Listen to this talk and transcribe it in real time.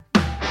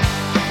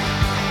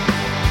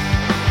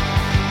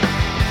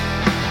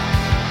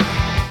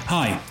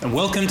and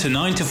welcome to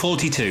 9 to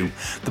 42,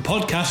 the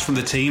podcast from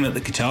the team at the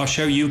Guitar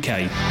Show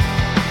UK.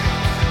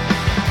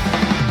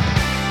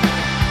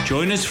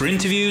 Join us for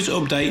interviews,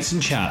 updates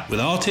and chat with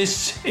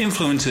artists,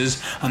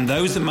 influencers and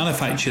those that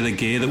manufacture the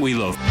gear that we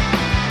love.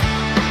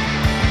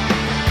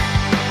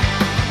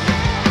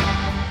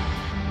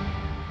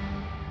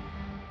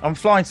 I'm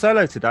flying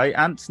solo today.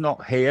 Ant's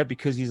not here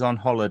because he's on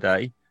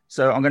holiday.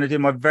 So I'm going to do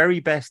my very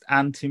best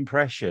Ant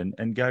impression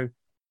and go,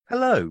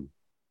 hello,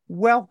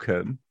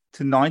 welcome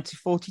to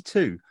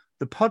 9042,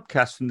 the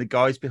podcast from the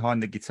guys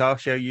behind the Guitar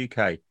Show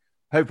UK.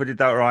 Hope I did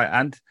that right,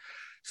 Ant.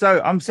 So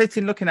I'm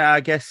sitting looking at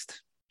our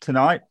guest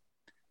tonight,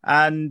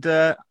 and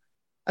I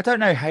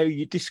don't know how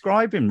you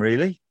describe him,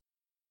 really.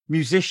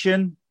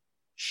 Musician,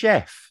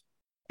 chef.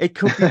 It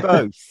could be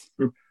both.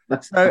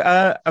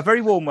 So a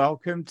very warm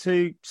welcome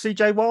to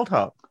CJ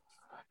Wildheart.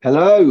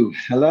 Hello.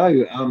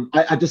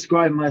 I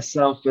describe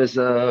myself as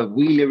a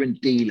wheeler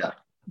and dealer.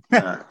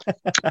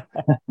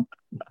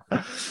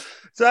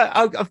 So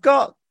I've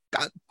got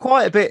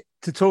quite a bit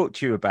to talk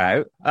to you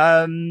about.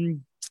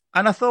 And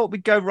I thought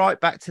we'd go right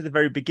back to the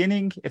very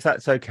beginning, if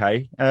that's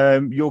okay.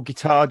 Your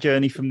guitar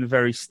journey from the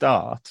very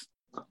start.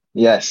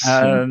 Yes.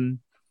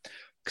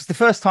 Because the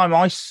first time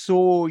I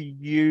saw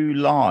you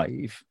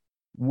live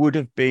would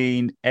have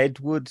been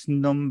Edward's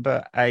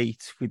number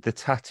 8 with the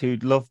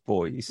Tattooed Love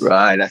Boys.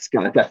 Right, that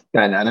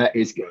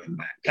is going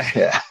back.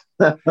 Yeah.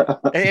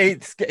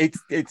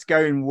 it's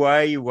going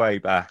way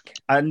back.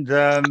 And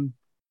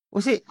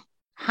was it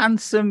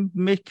Handsome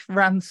Mick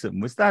Ransom?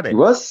 Was that it? It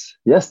was.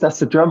 Yes, that's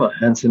the drummer,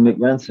 Handsome Mick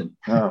Ransom.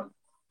 Oh.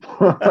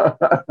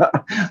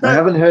 I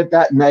haven't heard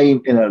that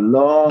name in a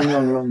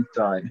long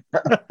time.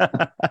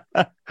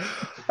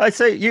 I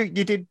say you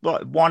did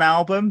like one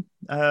album.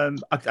 I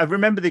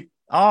remember the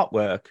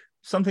artwork,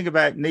 something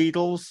about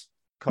needles.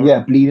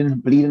 Yeah,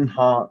 bleeding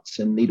hearts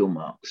and needle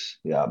marks.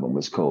 The album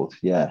was called.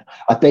 Yeah,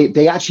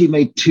 they actually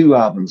made 2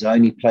 albums. I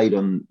only played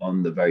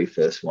on the very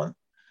first one,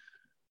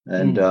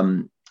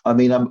 and I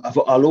mean,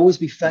 I'll always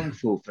be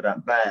thankful for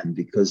that band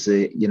because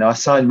I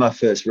signed my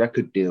first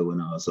record deal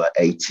when I was like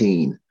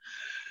 18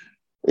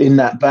 in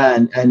that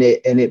band, and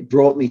it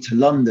brought me to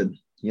London.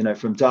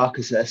 From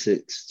darkest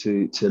Essex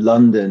to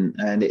London,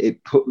 and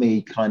it put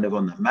me kind of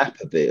on the map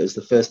a bit. It was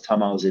the first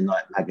time I was in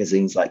like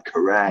magazines like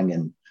Kerrang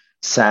and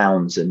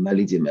Sounds and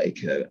Melody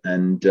Maker,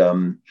 and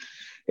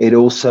it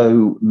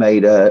also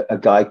made a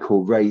guy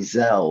called Ray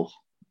Zell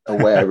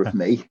aware of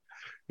me.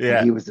 Yeah,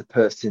 and he was the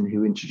person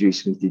who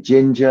introduced me to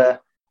Ginger,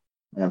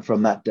 and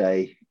from that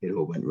day it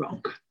all went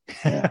wrong.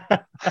 Yeah.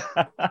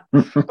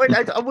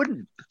 Wait, I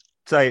wouldn't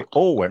say it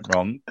all went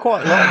wrong.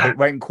 Quite a lot of it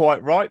went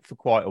quite right for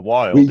quite a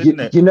while, didn't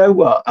it? You know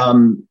what?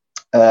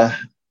 The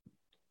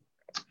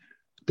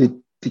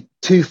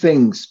 2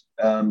 things.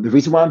 The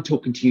reason why I'm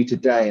talking to you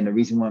today, and the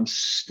reason why I'm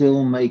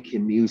still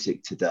making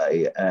music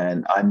today,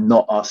 and I'm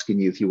not asking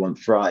you if you want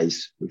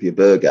fries with your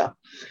burger,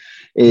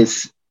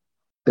 is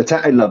the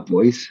Tattooed Love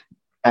Boys,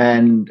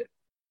 and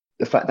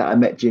the fact that I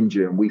met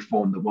Ginger and we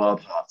formed the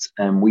Wildhearts,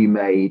 and we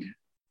made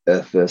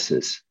Earth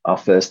Versus, our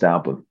first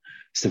album.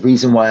 It's the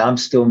reason why I'm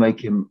still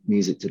making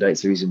music today.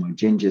 It's the reason why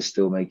Ginger's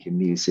still making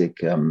music.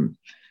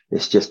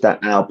 It's just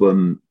that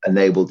album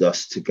enabled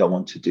us to go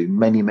on to do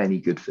many, many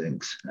good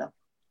things.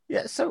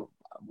 Yeah. So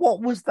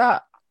what was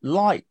that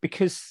like?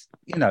 Because,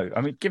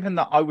 given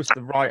that I was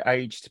the right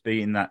age to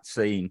be in that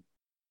scene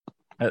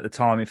at the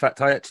time. In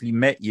fact, I actually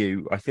met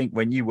you, I think,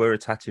 when you were a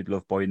Tattooed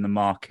Love Boy in the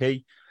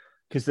Marquee,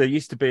 because there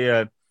used to be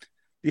a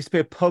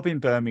pub in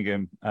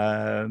Birmingham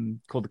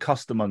called the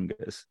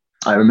Costermongers.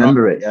 I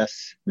remember it,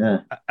 yes. Yeah.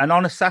 And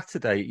on a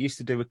Saturday, it used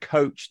to do a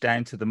coach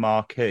down to the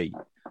Marquee,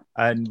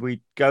 and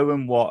we'd go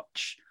and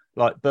watch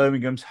like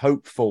Birmingham's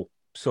hopeful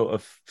sort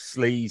of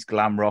sleaze,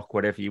 glam rock,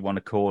 whatever you want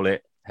to call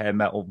it, hair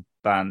metal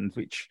band,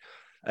 which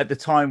at the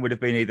time would have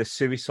been either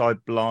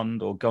Suicide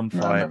Blonde or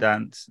Gunfire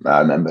Dance. I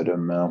remember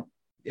them now.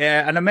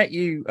 Yeah, and I met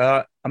you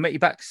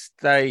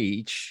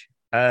backstage,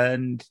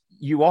 and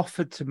you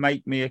offered to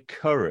make me a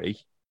curry,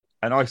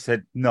 and I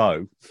said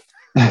no.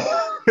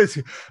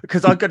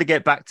 Because I've got to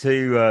get back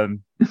to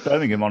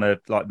Birmingham on a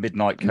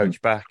midnight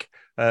coach back.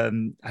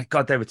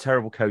 God, they were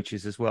terrible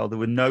coaches as well. There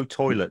were no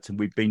toilets, and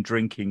we'd been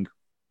drinking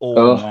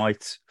all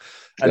night,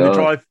 and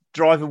the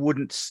driver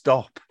wouldn't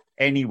stop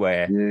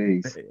anywhere.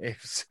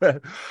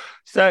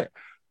 So,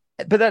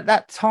 but at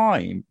that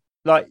time,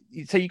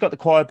 so you got the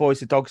Choir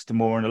Boys of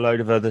Dogstermore and a load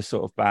of other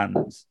sort of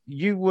bands.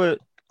 You were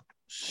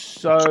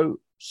so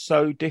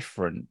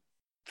different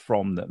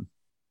from them,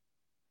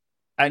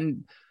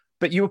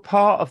 but you were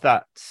part of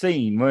that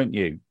scene, weren't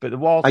you? But the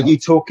Wildhearts... Are you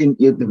talking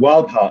the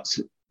Wildhearts?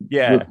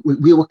 Yeah.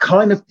 We were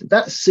kind of...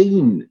 That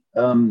scene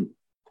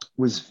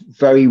was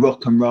very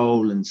rock and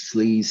roll and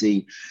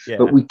sleazy,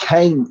 but we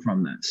came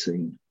from that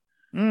scene.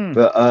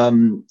 But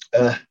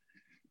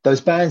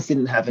those bands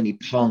didn't have any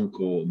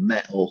punk or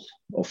metal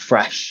or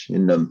thrash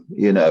in them.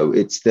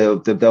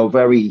 They're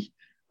very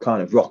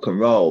kind of rock and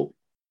roll.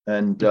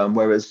 And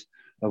whereas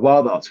the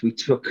Wildhearts, we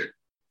took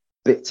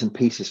bits and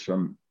pieces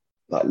from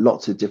like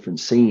lots of different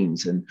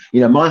scenes. And,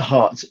 my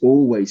heart's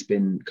always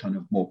been kind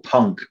of more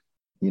punk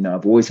You know,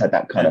 I've always had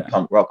that kind of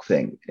punk rock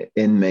thing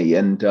in me,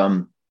 and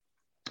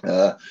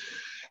I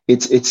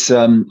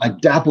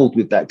dabbled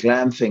with that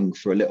glam thing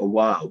for a little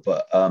while,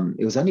 but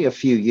it was only a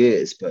few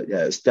years. But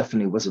yeah, it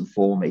definitely wasn't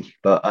for me.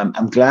 But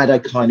I'm glad I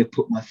kind of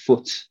put my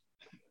foot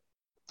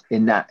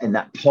in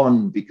that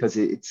pond, because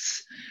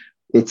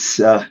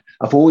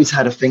I've always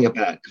had a thing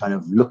about kind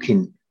of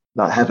looking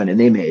like having an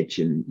image,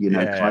 and you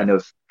know, kind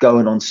of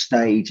going on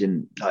stage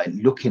and like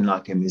looking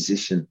like a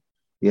musician,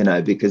 you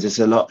know, because it's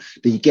a lot.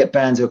 But you get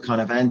bands who are kind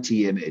of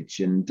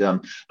anti-image, and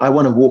I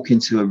want to walk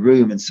into a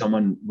room and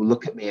someone will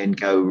look at me and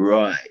go,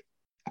 right,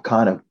 I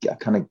kind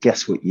of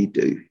guess what you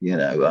do, you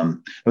know. There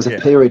was a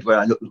period where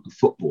I looked like a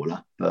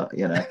footballer, but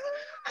you know.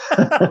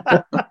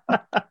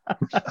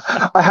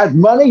 I had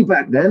money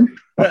back then.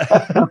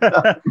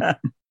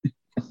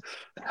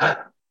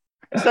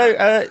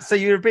 So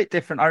you're a bit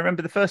different. I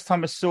remember the first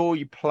time I saw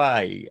you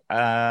play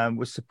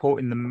was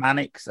supporting the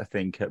Manics, I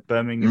think, at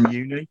Birmingham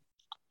Uni.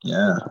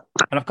 Yeah.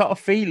 And I've got a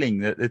feeling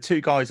that the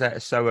two guys out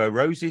of Soho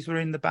Roses were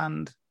in the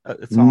band at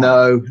the time.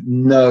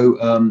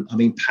 No. I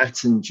mean,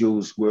 Pat and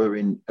Jules were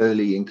in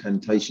early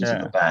incarnations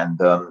of the band.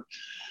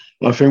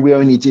 I think we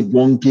only did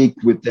one gig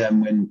with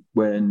them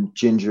when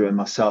Ginger and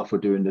myself were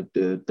doing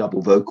the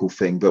double vocal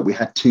thing, but we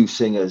had two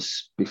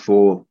singers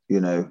before, you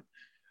know.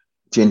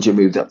 Ginger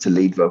moved up to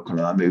lead vocal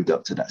and I moved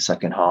up to that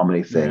second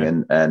harmony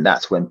thing. And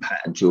that's when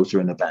Pat and Jules were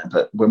in the band.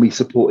 But when we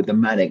supported the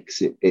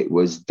Manics, it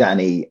was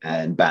Danny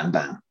and Bam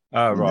Bam.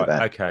 Oh,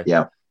 right. Okay.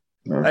 Yeah.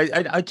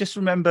 I just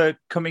remember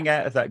coming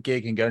out of that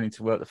gig and going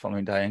into work the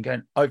following day and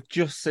going, I've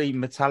just seen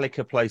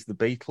Metallica plays the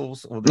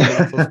Beatles, or the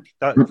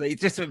Beatles. It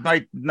just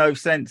made no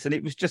sense. And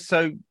it was just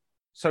so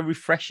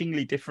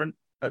refreshingly different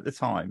at the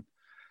time.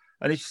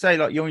 And as you say,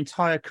 like, your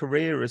entire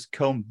career has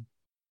come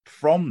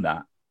from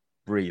that,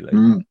 really.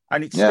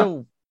 And it's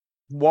still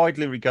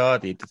widely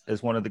regarded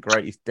as one of the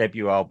greatest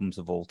debut albums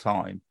of all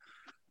time.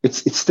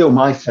 It's still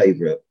my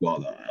favorite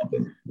Wild Heart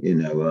album. You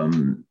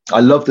know, I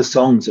love the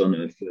songs on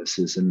Earth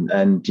Versus,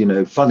 and you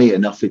know, funny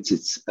enough, it's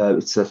a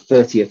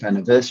 30th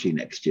anniversary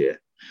next year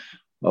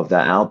of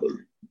that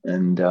album,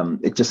 and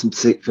it doesn't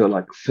feel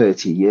like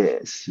 30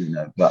 years, you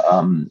know. But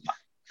I'm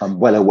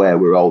well aware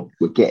we're old.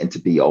 We're getting to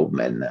be old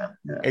men now.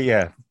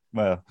 Yeah.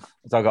 Well,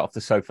 as I got off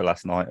the sofa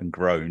last night and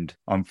groaned,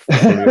 I'm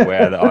fully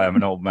aware that I am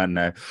an old man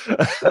now.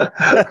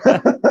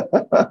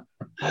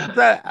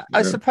 But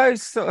I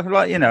suppose, sort of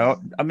like, you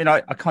know, I mean, I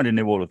kind of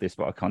knew all of this,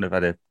 but I kind of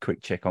had a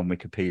quick check on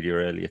Wikipedia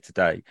earlier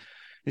today.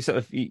 You sort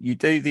of you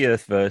do the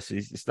Earth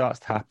Versus, it starts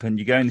to happen.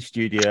 You go in the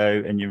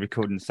studio and you're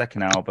recording the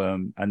second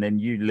album, and then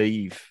you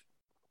leave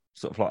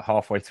sort of like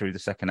halfway through the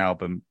second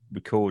album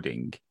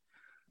recording.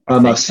 I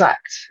was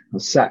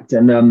sacked,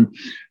 and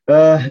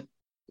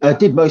I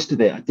did most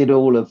of it. I did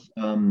all of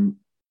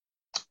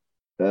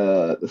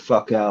the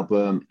Fuck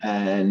album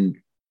and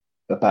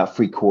about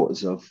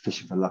 3/4 of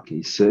Fishing for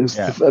Lucky. So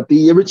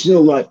the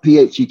original like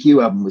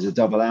PHEQ album was a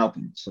double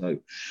album. So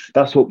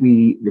that's what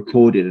we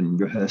recorded and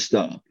rehearsed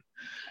up.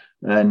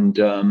 And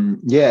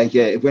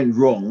it went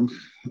wrong.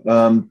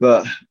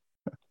 But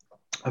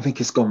I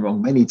think it's gone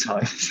wrong many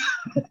times.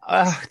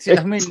 I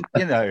mean,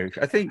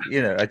 I think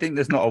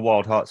there's not a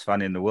Wild Hearts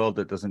fan in the world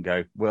that doesn't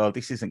go, well,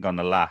 this isn't going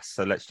to last,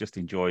 so let's just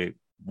enjoy it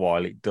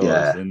while it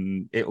does,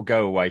 and it'll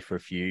go away for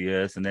a few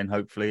years, and then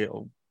hopefully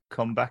it'll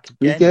come back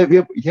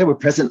again. Yeah, we're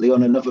presently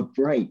on another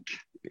break.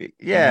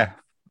 Yeah,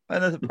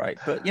 another break.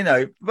 But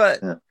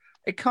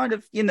it kind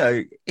of,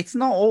 it's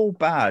not all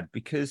bad,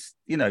 because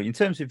in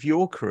terms of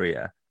your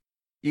career,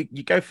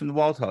 you go from the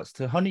Wild Hearts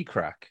to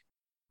Honeycrack.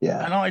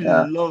 Yeah, and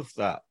I love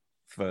that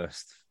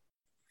first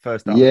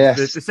album.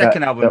 Yes, the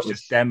second album is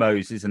just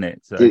demos, isn't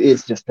it? So.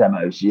 It's just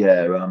demos.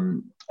 Yeah.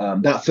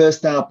 That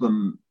first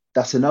album,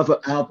 that's another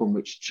album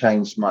which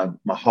changed my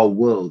whole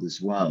world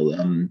as well.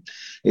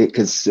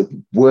 Because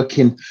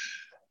working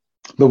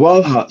the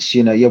Wild Hearts,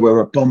 we're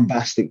a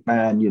bombastic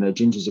band.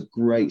 Ginger's a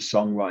great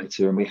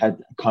songwriter, and we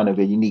had kind of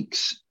a unique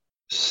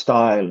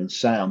style and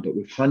sound. But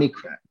with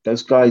Honeycrack,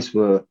 those guys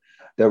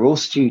they're all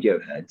studio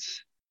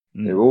heads.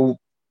 They're all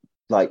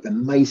like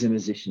amazing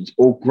musicians,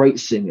 all great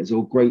singers,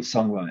 all great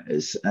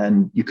songwriters,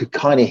 and you could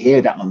kind of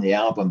hear that on the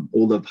album,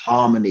 all the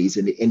harmonies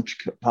and the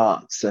intricate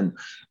parts. And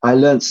I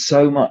learned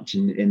so much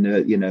in the,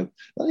 I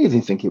don't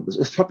even think it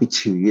was probably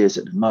 2 years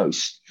at the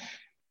most.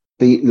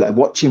 Like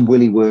watching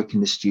Willie work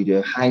in the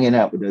studio, hanging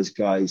out with those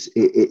guys,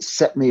 it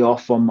set me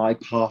off on my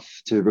path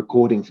to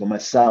recording for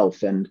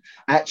myself and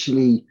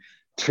actually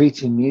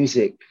treating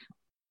music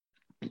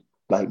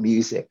like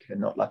music and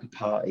not like a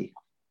party.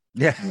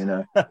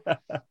 Yeah.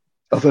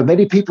 But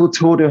many people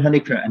toured with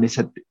Honeycrack and they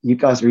said, you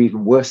guys are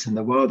even worse than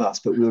the Wild Hearts,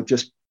 but we were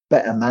just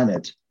better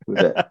mannered with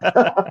it.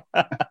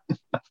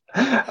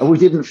 And we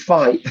didn't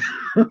fight.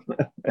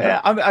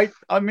 Yeah, I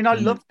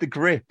loved the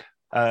Grip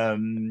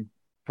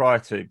prior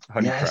to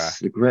Honeycrack. Yes,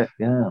 the Grip,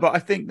 yeah. But I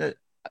think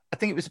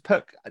it was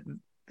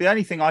the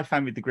only thing I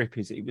found with the Grip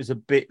is it was a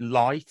bit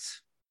light.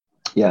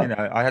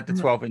 Yeah. I had the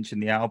 12-inch in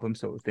the album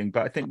sort of thing.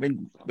 But I think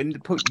when they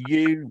put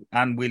you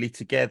and Willie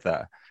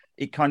together,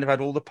 it kind of had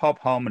all the pop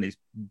harmonies,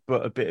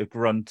 but a bit of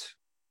grunt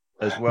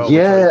as well.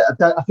 Yeah,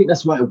 I think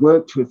that's why it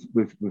worked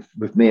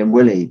with me and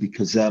Willie,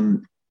 because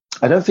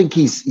I don't think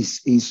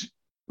he's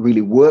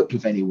really worked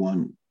with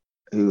anyone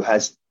who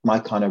has my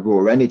kind of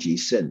raw energy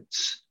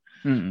since.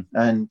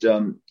 And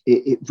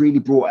it really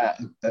brought out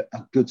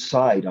a good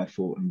side, I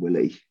thought, in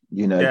Willie,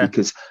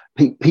 because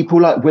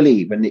people like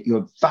Willie, when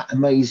you're that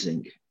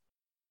amazing,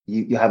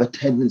 you have a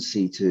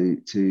tendency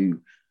to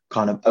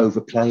kind of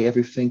overplay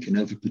everything and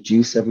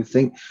overproduce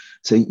everything.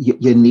 So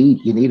you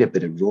need a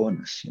bit of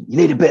rawness. You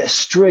need a bit of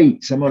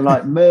street, someone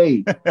like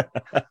me.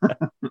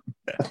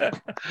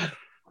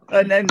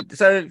 And then,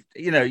 so,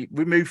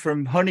 we moved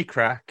from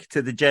Honeycrack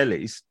to the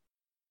Jellies.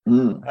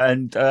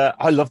 And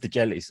I love the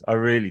Jellies. I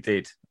really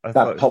did.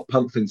 That pop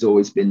punk thing's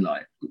always been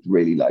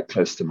really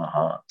close to my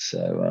heart.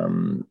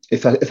 So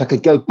if I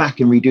could go back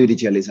and redo the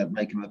Jellies, I'd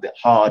make them a bit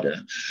harder.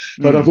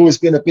 But I've always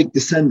been a big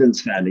Descendants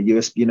fan, the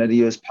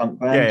US punk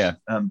band.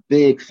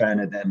 Big fan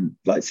of them,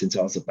 since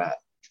I was about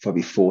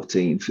probably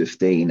 14,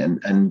 15.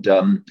 And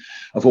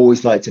I've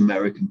always liked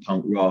American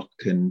punk rock.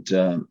 And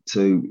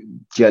so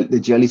the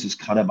Jellies was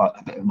kind of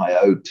a bit of my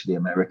ode to the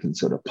American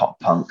sort of pop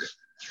punk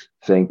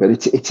thing. But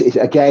it's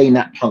again,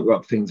 that punk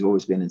rock thing's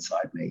always been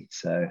inside me.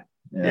 So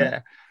yeah.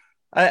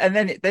 And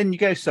then you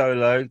go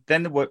solo,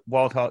 then the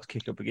Wild Hearts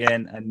kick up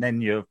again, and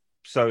then you're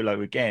solo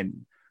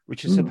again,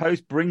 which I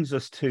suppose brings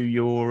us to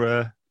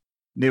your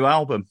new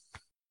album.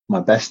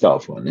 My best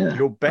of one, yeah.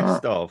 Your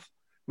best of,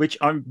 which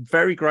I'm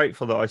very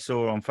grateful that I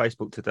saw on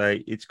Facebook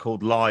today. It's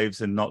called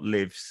Lives and Not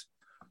Lives.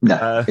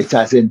 No, it's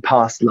as in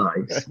past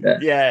lives.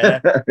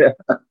 Yeah.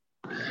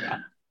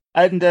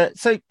 And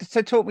so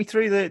talk me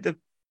through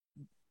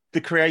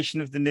the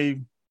creation of the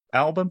new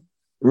album.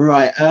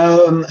 Right.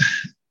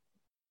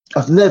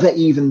 I've never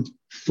even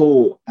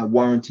thought I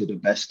warranted a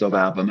best of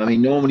album. I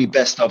mean, normally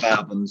best of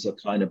albums are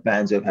kind of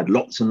bands who have had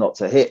lots and lots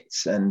of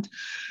hits, and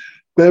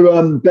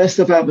their best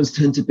of albums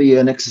tend to be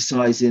an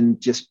exercise in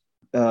just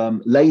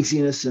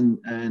laziness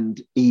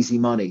and easy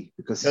money,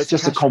 because it's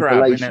just a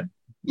compilation.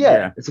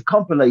 Yeah, it's a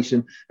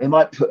compilation. They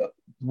might put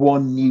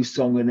one new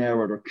song in there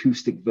or an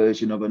acoustic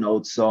version of an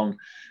old song,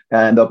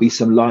 and there'll be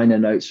some liner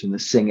notes from the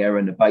singer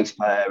and the bass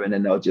player, and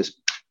then they'll just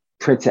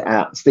print it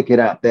out, stick it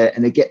out there,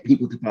 and they get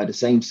people to buy the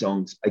same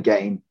songs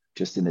again,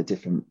 just in a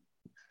different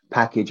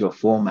package or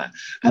format.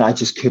 And I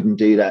just couldn't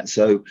do that.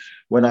 So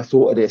when I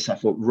thought of this, I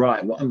thought,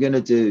 right, what I'm going to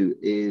do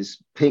is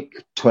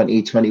pick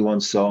 20, 21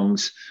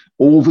 songs,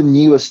 all the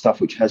newer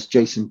stuff, which has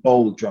Jason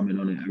Bold drumming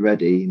on it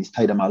already, and he's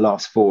played on my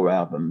last 4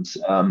 albums.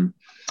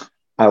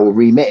 I will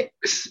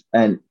remix,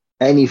 and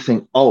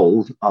anything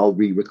old, I'll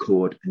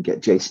re-record and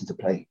get Jason to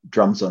play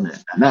drums on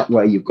it. And that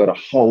way you've got a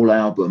whole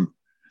album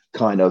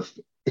kind of,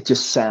 it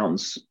just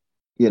sounds,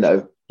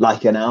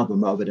 like an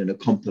album rather than a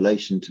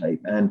compilation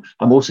tape. And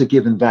I'm also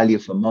given value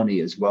for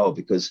money as well,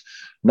 because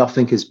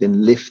nothing has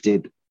been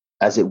lifted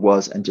as it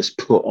was and just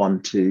put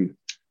onto,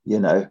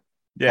 an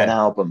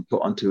album,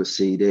 put onto a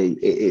CD.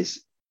 It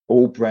is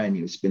all brand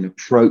new. It's been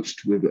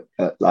approached with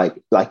like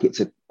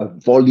it's a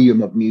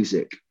volume of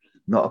music,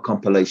 not a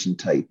compilation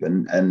tape.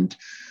 And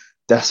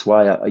that's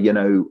why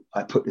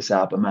I put this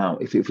album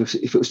out. If it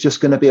was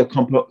just going to be a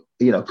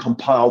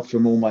compiled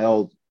from all my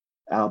old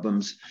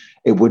albums,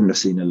 it wouldn't have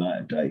seen the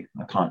light of day.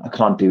 I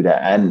can't do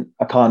that, and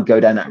I can't go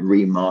down that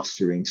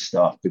remastering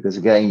stuff, because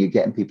again, you're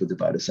getting people to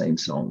buy the same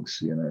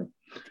songs.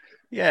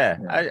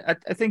 I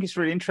think it's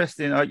really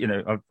interesting.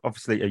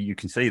 Obviously you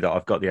can see that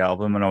I've got the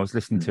album, and I was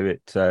listening to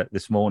it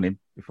this morning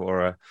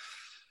before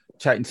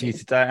chatting to you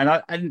today,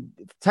 and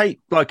take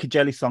like a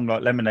Jelly song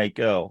like Lemonade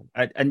Girl,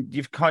 and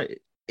you've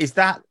is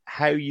that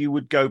how you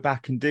would go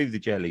back and do the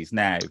Jellies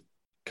now?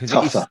 Because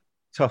it is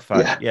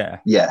tougher.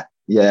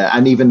 Yeah,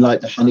 and even like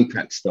the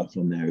Honeycrack stuff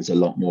on there is a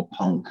lot more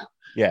punk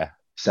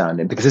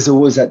sounding, because there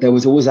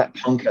was always that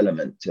punk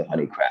element to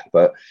Honeycrack,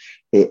 but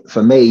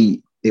for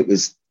me it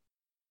was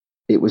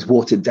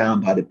watered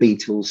down by the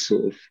Beatles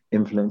sort of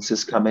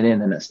influences coming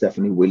in, and that's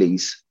definitely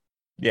Willie's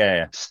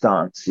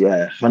stance.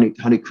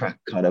 Honeycrack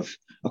kind of,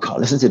 I can't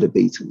listen to the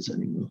Beatles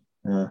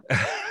anymore.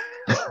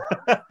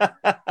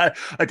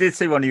 I did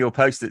see one of your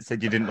posts that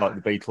said you didn't like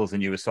the Beatles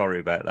and you were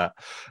sorry about that.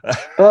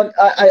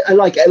 I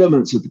like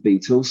elements of the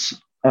Beatles.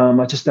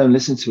 I just don't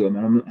listen to them,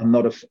 and I'm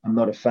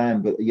not a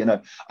fan. But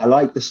I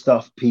like the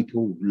stuff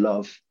people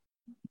love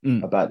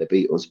about the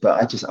Beatles, but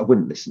I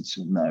wouldn't listen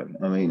to them. No,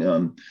 I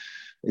mean,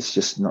 it's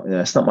just not.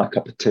 It's not my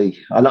cup of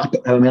tea. I like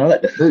the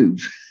Who.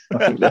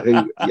 I think the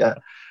Who,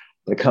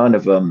 they're kind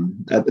of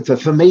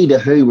for me, the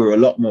Who were a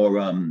lot more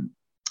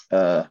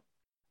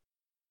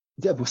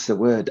what's the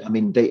word? I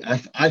mean,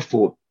 I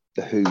thought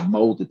the Who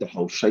molded the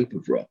whole shape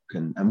of rock,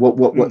 and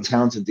what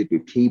Townsend did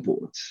with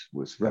keyboards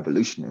was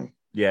revolutionary.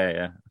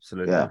 Yeah,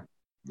 absolutely.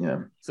 Yeah.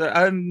 So,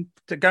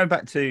 going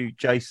back to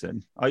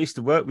Jason, I used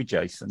to work with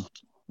Jason.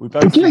 We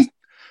both. We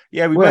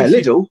both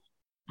Lidl.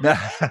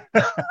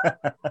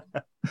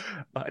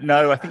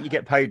 No, I think you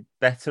get paid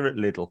better at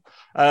Lidl.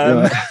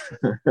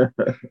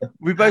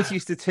 We both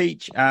used to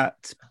teach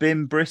at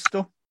BIM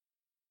Bristol.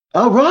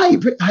 Oh, right.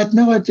 I had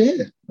no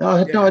idea. No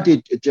idea,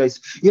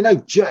 Jace.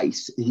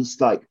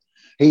 Jace,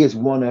 he is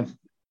one of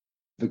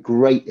the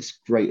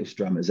greatest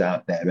drummers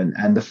out there,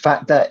 and the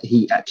fact that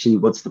he actually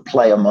wants to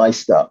play on my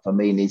stuff. I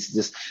mean, he's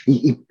just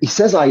he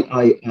says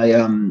I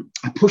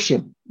push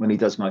him when he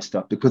does my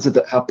stuff because of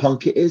how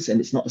punk it is, and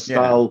it's not a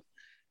style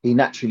he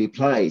naturally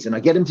plays. And I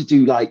get him to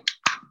do like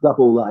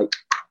double like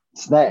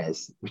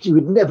snares, which he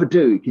would never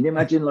do. Can you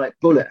imagine like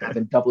Bullet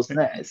having double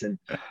snares? And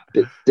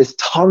there's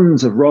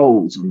tons of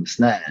rolls on the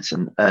snares,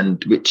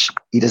 and which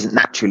he doesn't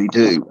naturally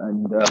do.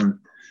 And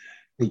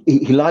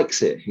he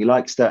likes it. He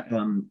likes that.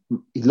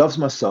 He loves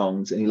my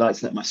songs, and he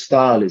likes that my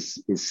style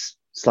is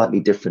slightly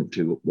different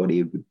to what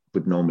he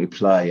would normally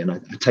play. And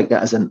I take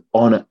that as an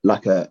honor.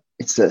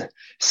 It's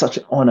such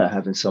an honor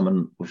having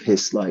someone of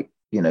his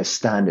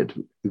standard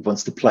who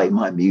wants to play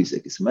my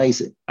music. It's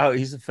amazing. Oh,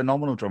 he's a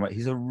phenomenal drummer.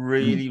 He's a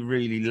really,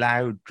 really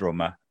loud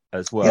drummer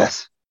as well.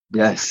 Yes.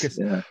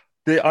 Yeah.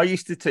 I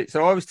used to teach.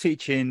 So I was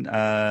teaching,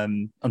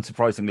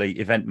 unsurprisingly,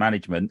 event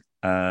management.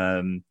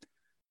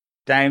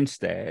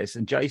 Downstairs,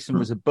 and Jason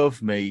was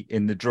above me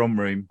in the drum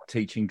room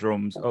teaching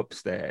drums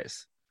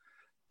upstairs,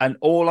 and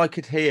all I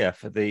could hear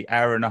for the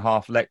hour and a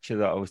half lecture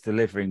that I was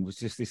delivering was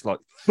just this like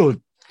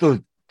thud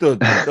thud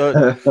thud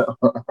thud.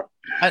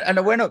 and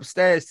I went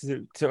upstairs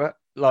to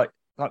like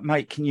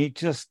mate, can you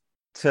just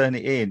turn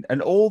it in?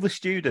 And all the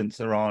students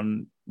are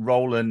on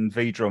Roland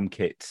V-drum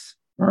kits.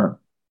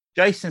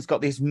 Jason's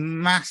got this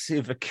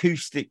massive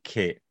acoustic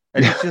kit,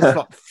 and he's just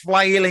like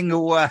flailing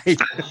away.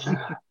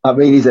 I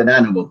mean, he's an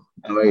animal.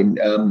 I mean,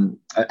 and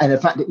the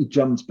fact that he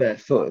drums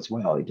barefoot as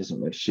well, he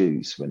doesn't wear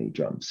shoes when he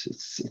drums.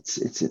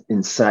 It's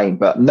insane.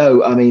 But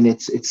no, I mean,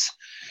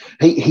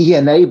 he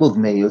enabled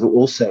me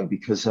also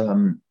because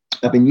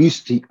I've been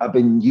used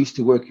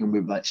to working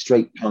with like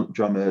straight punk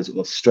drummers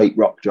or straight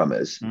rock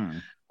drummers.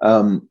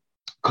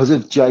 Because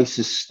of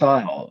Jace's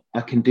style,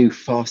 I can do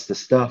faster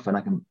stuff, and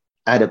I can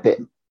add a bit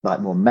like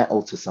more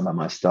metal to some of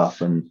my stuff,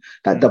 and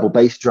that double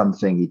bass drum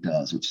thing he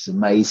does, which is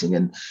amazing.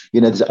 And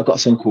I've got a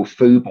song called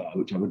Fubar,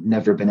 which I would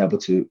never have been able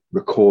to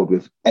record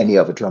with any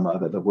other drummer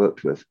I've ever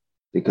worked with,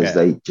 because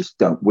they just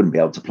wouldn't be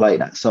able to play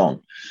that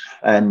song.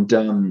 And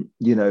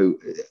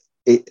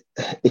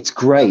it's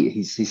great.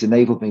 He's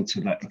enabled me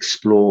to like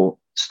explore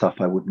stuff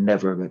I would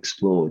never have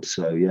explored.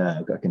 So yeah,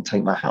 I can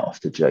take my hat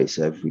off to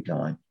Jace every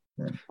time.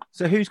 Yeah.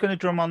 So who's going to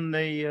drum on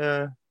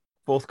the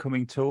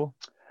forthcoming tour?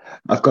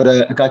 I've got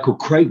a guy called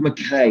Craig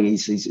McKay.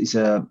 He's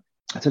a,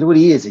 I don't know what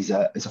he is. He's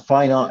a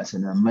fine artist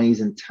and an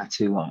amazing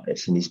tattoo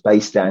artist, and he's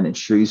based down in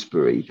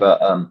Shrewsbury.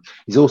 But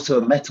he's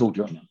also a metal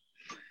drummer,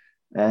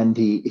 and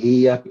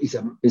he's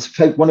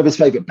one of his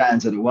favorite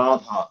bands are the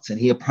Wild Hearts. And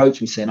he approached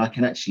me saying, "I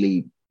can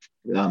actually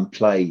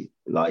play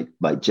like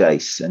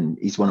Jace, and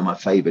he's one of my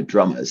favorite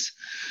drummers."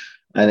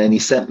 And then he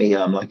sent me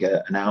like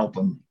an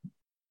album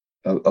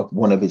of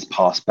one of his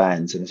past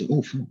bands, and I said,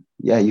 "Oh,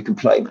 yeah, you can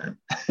play, man.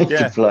 You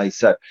can play."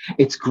 So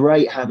it's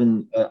great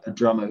having a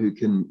drummer who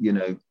can,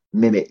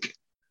 mimic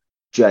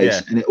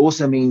Jace, and it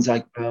also means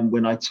like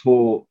when I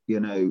tour,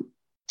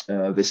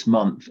 this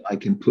month, I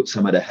can put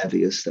some of the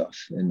heavier stuff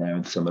in there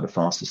and some of the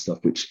faster stuff,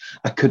 which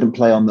I couldn't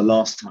play on the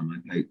last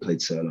time I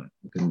played solo.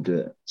 I couldn't do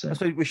it. So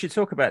we should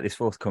talk about this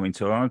forthcoming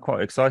tour. I'm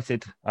quite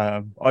excited.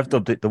 I've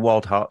dubbed it the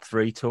Wild Heart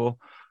 3 tour.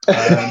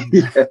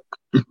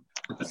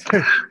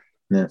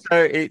 Yeah. So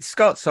it's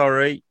Scott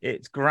Sorry,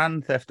 it's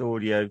Grand Theft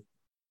Audio,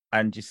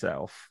 and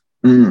yourself.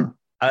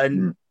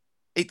 And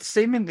it's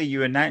seemingly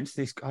you announced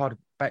this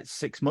about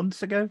 6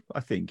 months ago,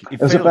 I think.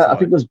 It was.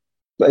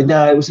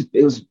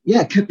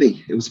 Yeah, it could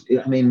be. It was.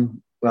 I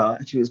mean, well,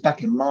 actually, it was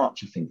back in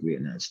March. I think we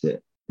announced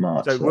it.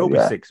 March. So it will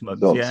be 6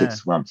 months. Well,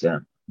 6 months.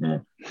 Yeah.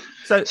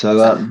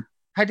 So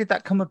how did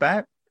that come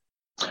about?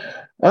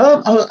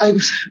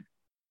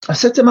 I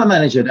said to my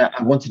manager that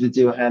I wanted to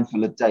do a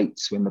handful of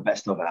dates when the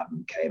Best Of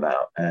album came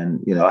out.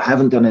 And, I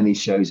haven't done any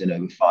shows in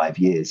over 5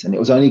 years, and it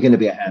was only going to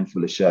be a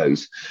handful of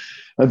shows.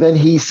 And then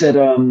he said,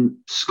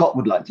 Scott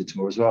would like to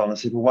tour as well. And I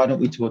said, well, why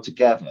don't we tour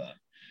together?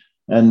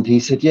 And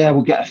he said, yeah,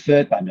 we'll get a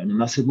third band on.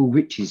 And I said, well,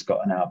 Richie's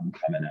got an album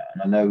coming out,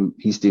 and I know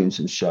he's doing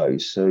some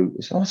shows. So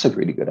I said, that's a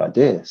really good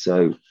idea.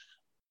 So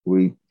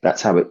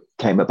that's how it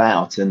came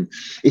about. And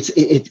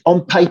it's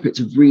on paper,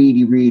 it's a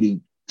really,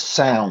 really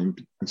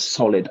sound and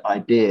solid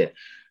idea.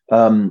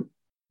 I'll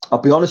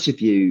be honest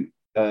with you,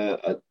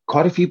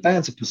 quite a few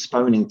bands are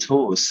postponing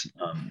tours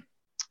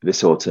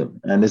this autumn,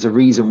 and there's a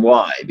reason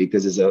why,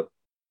 because there's a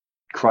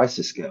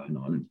crisis going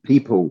on and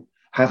people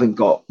haven't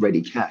got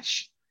ready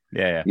cash.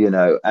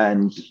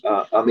 And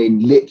I mean,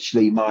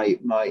 literally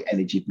my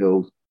energy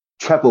bill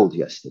trebled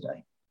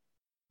yesterday,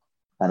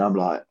 and I'm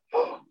like,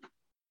 oh,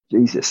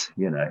 Jesus,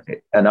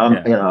 and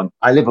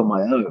I live on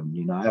my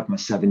own. I have my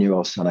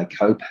 7-year-old son I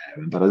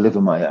co-parent, but I live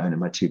on my own in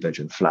my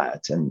 2-bedroom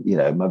flat, and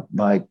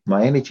my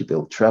energy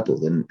bill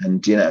trebled, and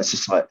it's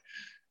just like,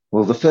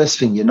 well, the first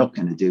thing you're not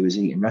going to do is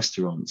eat in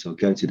restaurants or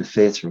go to the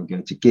theatre or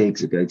go to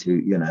gigs or go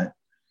to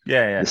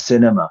the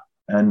cinema,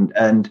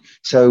 and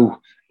so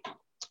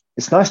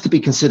it's nice to be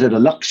considered a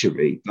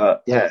luxury,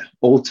 but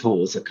all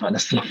tours are kind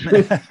of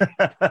suffering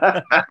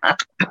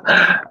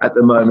at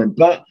the moment.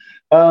 But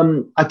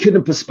I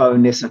couldn't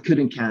postpone this. I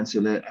couldn't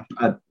cancel it.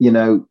 I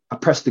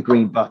pressed the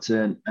green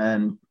button,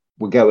 and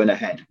we're going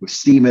ahead. We're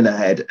steaming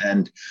ahead.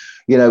 And,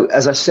 you know,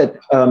 as I said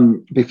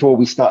before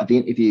we started the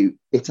interview,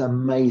 it's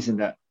amazing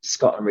that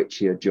Scott and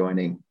Richie are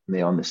joining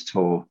me on this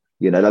tour.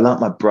 You know, they're like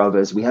my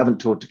brothers. We haven't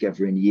toured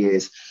together in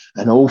years.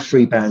 And all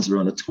three bands are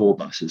on a tour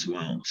bus as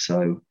well.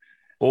 So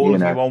all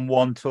of you on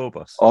one tour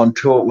bus? On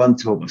tour, one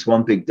tour bus,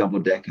 one big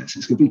double-decker. So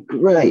it's going to be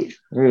great.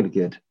 Really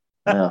good.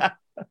 Yeah.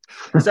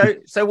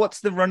 So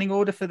what's the running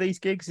order for these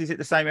gigs? Is it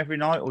the same every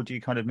night, or do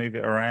you kind of move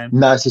it around?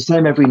 No, it's the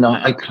same every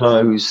night. I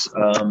close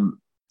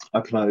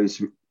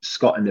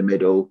Scott in the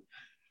middle,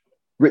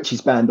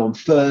 Richie's band on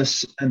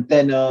first, and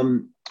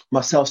then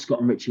myself, Scott,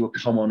 and Richie will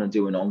come on and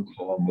do an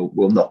encore, and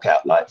we'll knock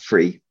out like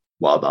 3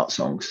 Wild Art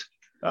songs.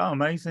 Oh,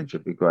 amazing!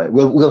 Should be great.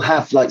 We'll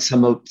have like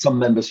some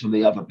members from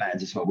the other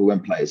bands as well. We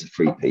won't play as a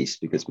 3-piece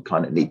because we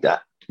kind of need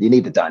that. You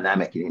need the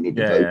dynamic and you need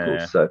the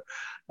vocals. Yeah. So,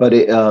 but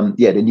it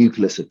the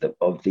nucleus of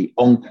the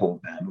encore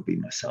band will be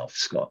myself,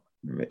 Scott,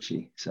 and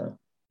Richie. So it'll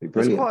be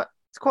brilliant.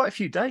 It's quite a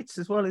few dates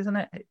as well, isn't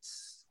it?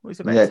 It's what is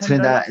it? About it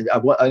turned out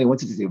I only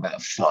wanted to do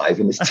about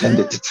 5, and it's turned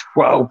into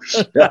 12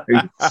 shows.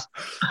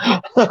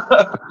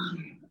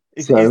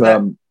 Is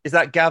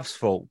that Gav's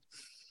fault?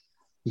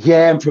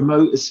 Yeah, and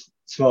promoters'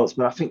 faults,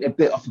 but I think they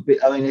bit off a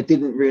bit. I mean, they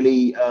didn't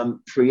really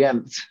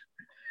preempt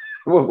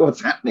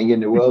what's happening in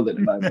the world at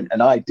the moment,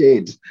 and I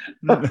did.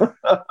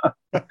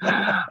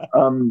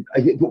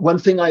 One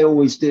thing I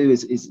always do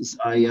is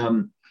I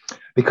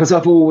because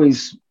I've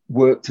always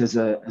worked as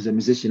a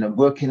musician. I'm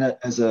working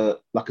as a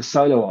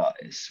solo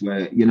artist,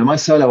 where, you know, my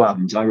solo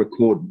albums I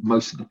record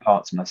most of the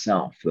parts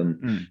myself,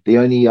 and the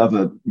only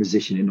other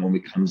musician who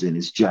normally comes in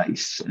is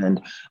Jace, and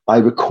I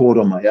record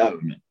on my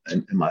own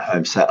in my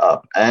home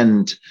setup.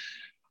 And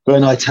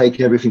then I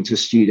take everything to a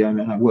studio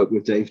and I work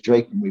with Dave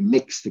Drake and we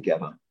mix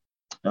together.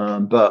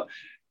 But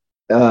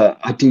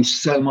I do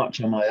so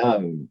much on my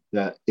own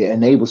that it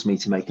enables me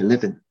to make a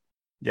living.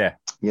 Yeah.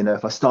 You know,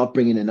 if I start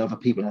bringing in other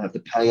people and I have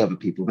to pay other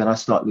people, then I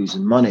start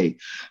losing money.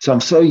 So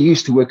I'm so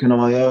used to working on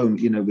my own,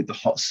 you know, with the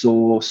Hot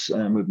Sauce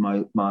and with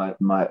my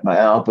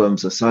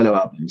albums or solo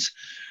albums,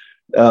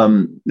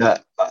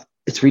 that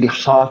it's really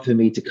hard for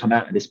me to come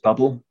out of this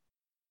bubble.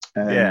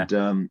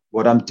 And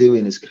what I'm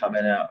doing is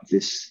coming out of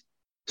this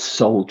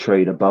Soul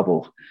Trader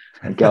bubble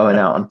and going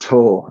out on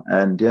tour.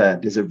 And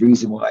there's a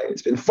reason why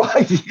it's been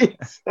 5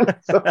 years.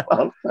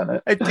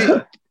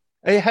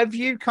 Have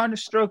you kind of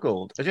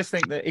struggled? I just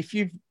think that if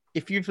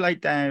you've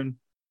laid down,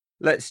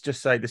 let's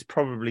just say there's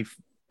probably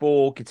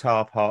 4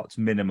 guitar parts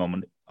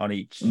minimum on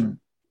each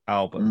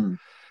album,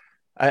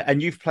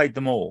 and you've played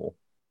them all,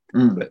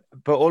 but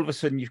all of a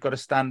sudden you've got to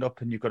stand up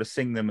and you've got to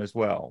sing them as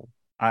well,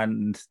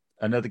 and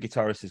another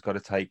guitarist has got to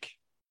take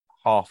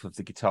half of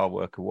the guitar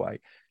work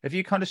away. Have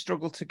you kind of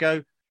struggled to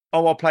go,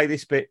 oh, I'll play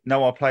this bit,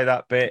 no, I'll play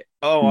that bit?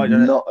 Oh, I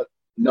don't know.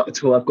 Not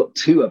at all. I've got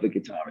 2 other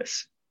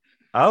guitarists.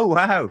 Oh,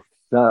 wow.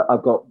 So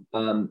I've got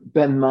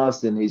Ben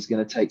Marsden, who's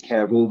going to take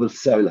care of all the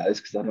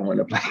solos because I don't want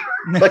to play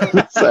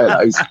the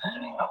solos.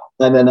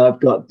 And then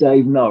I've got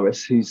Dave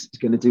Norris, who's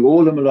going to do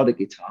all the melodic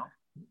guitar.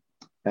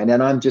 And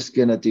then I'm just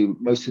going to do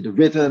most of the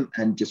rhythm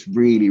and just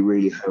really,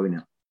 really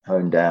hone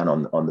down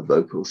on the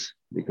vocals.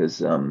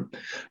 Because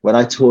when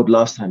I toured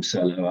last time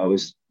solo, it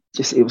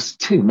was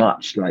too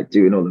much, like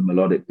doing all the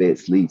melodic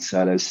bits, lead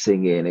solos,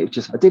 singing. I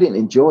didn't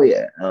enjoy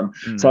it.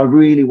 So I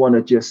really want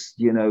to just,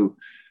 you know,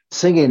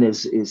 singing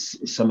is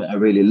something I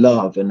really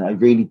love, and I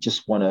really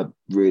just want to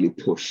really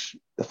push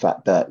the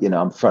fact that, you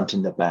know, I'm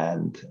fronting the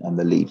band, I'm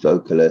the lead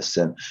vocalist,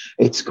 and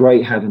it's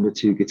great having the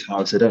 2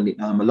 guitars. I don't need,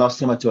 last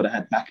time I toured, I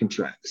had backing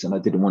tracks, and I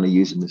didn't want to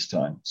use them this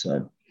time.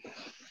 So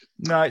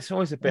no, it's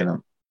always a bit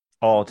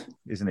odd,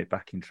 isn't it?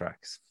 Backing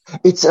tracks.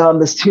 It's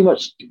there's too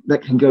much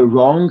that can go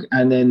wrong,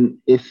 and then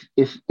if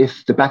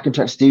the backing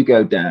tracks do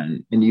go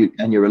down, and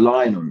you're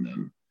relying on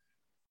them,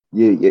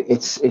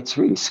 it's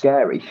really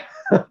scary.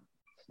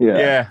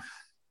 Yeah.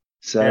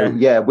 So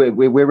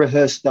we're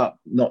rehearsed up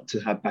not to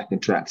have backing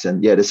tracks,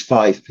 and there's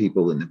 5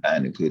 people in the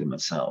band, including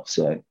myself.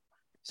 So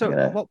you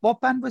know.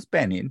 What band was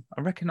Ben in?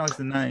 I recognise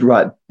the name.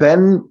 Right,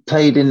 Ben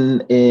played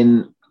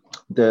in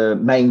the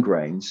Main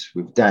Grains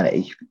with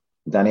Danny.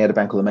 Danny had a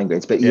band called the Main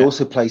Grains, but he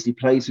also plays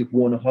with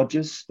Warner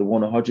Hodges, the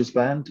Warner Hodges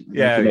band.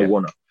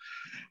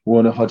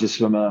 Warner Hodges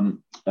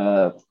from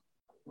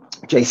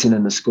Jason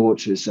and the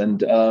Scorchers,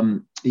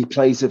 and he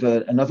plays with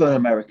another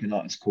American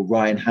artist called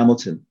Ryan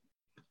Hamilton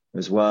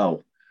as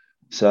well.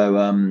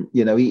 So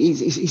you know,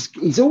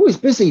 he's always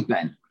busy,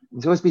 Ben.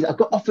 He's always busy. I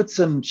got offered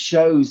some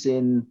shows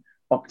in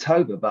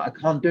October, but I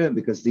can't do it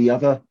because the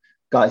other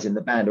guys in the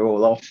band are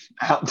all off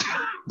out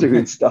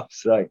doing stuff.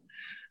 So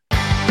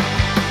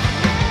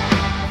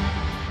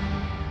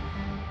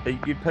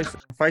you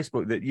posted on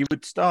Facebook that you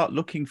would start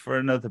looking for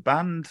another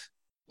band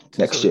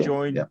to next year.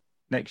 Join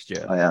next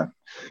year. I am.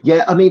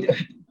 Yeah, I mean,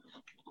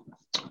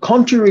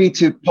 contrary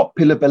to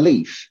popular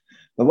belief,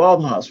 the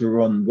Wild Hearts were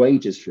on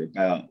wages for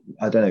about,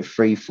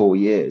 3-4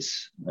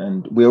 years,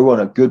 and we were on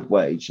a good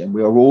wage, and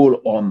we were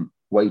all on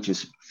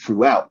wages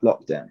throughout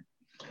lockdown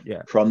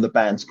from the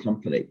band's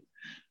company.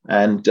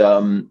 And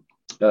I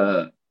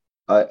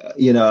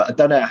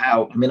don't know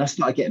how. I mean, I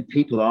started getting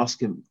people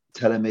asking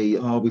telling me,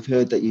 "Oh, we've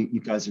heard that you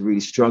guys are really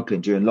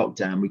struggling during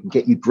lockdown. We can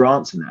get you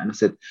grants and that." And I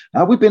said,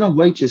 "We've been on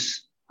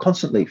wages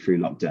constantly through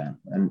lockdown,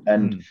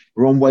 and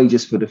we're on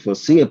wages for the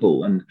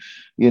foreseeable. And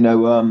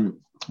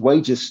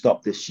wages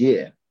stopped this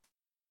year,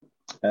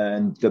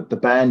 and the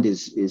band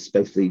is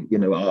basically,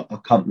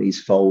 our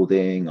company's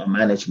folding, our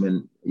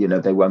management,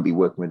 they won't be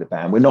working with the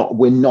band. We're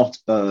not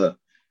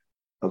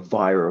a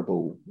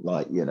viable,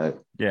 we're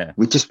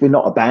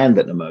not a band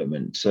at the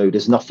moment, so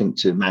there's nothing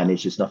to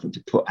manage, there's nothing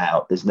to put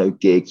out, there's no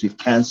gigs. We've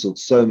cancelled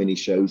so many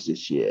shows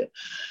this year,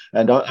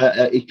 and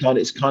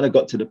it's kind of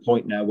got to the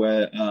point now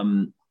where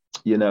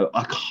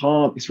I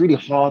can't, it's really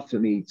hard for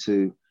me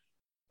to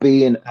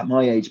at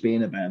my age,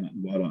 being a band like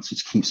Wild Arts. It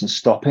just keeps on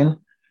stopping.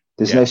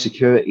 There's no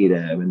security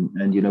there. And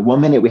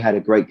 1 minute we had a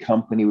great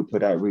company, we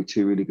put out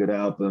two really good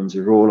albums,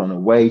 we were all on a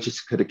wage,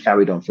 just could have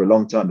carried on for a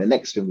long time. The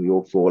next thing we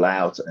all fall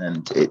out,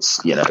 and it's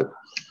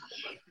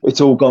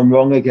all gone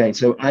wrong again.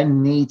 So I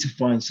need to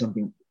find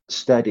something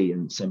steady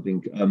and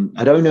something.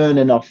 I don't earn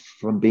enough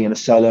from being a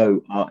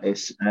solo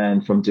artist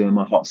and from doing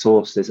my hot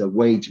sauce. There's a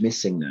wage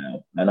missing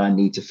now, and I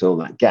need to fill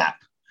that gap.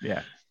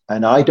 Yeah.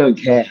 And I don't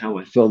care how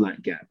I fill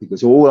that gap,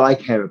 because all I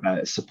care about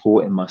is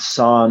supporting my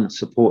son,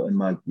 supporting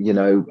my,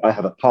 I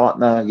have a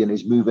partner,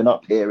 who's moving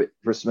up here at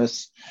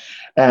Christmas.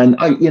 And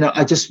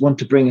I just want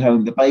to bring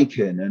home the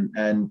bacon.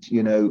 And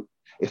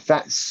if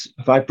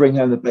I bring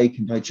home the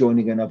bacon by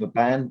joining another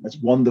band, that's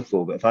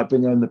wonderful. But if I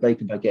bring home the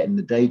bacon by getting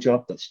the day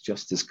job, that's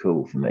just as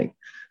cool for me.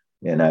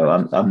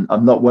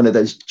 I'm not one of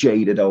those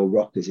jaded old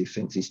rockers who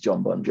thinks he's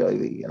John Bon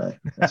Jovi,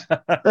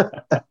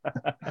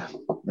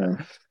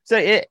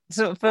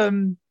 So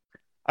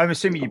I'm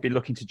assuming you'd be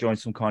looking to join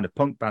some kind of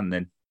punk band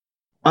then.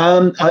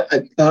 I'm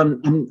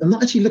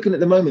not actually looking at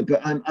the moment,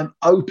 but I'm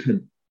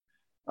open.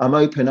 I'm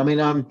open. I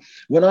mean,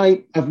 when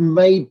I've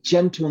made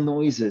gentle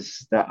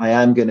noises that I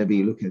am going to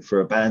be looking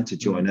for a band to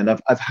join, and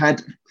I've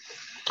had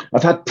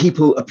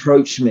people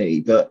approach me,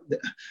 but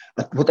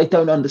what they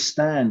don't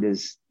understand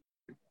is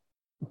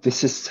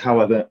this is how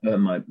I've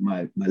earned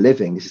my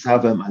living. This is how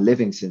I've earned my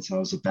living since I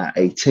was about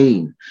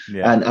 18.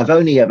 Yeah. And I've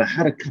only ever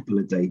had a couple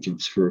of day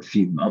jobs for a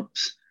few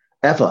months,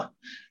 ever.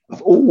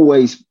 I've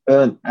always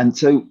earned. And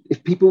so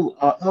if people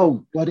are,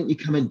 why don't you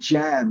come and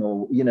jam?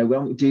 Or, why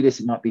don't we do this?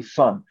 It might be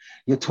fun.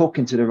 You're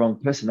talking to the wrong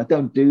person. I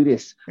don't do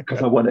this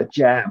because I want to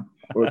jam,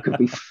 or it could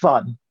be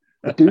fun.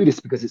 I do this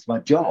because it's my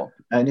job.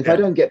 And if I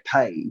don't get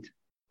paid,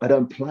 I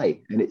don't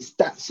play. And it's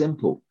that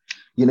simple.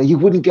 You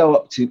wouldn't go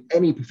up to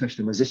any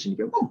professional musician and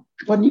go, "Oh,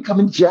 why don't you come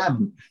and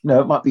jam?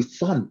 It might be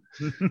fun."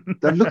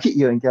 They'll look at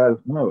you and go,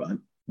 "All right,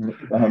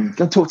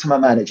 go talk to my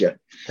manager.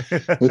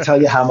 He'll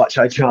tell you how much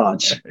I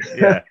charge."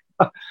 Yeah.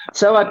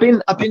 So I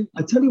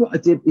tell you what I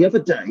did the other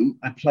day.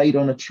 I played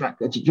on a track.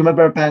 Do you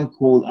remember a band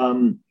called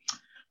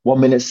 1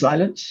 Minute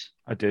Silence?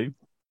 I do.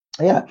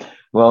 Yeah.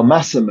 Well,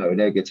 Massimo,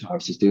 their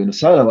guitarist, is doing a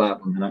solo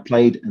album, and I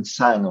played and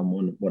sang on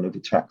one of the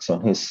tracks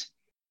on his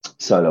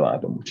solo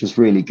album, which was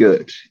really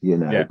good,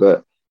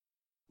 but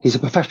he's a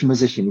professional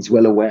musician. He's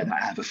well aware that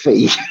I have a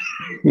fee.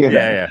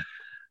 Yeah.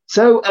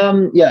 So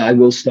I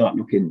will start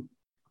looking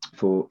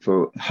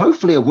for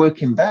hopefully a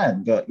working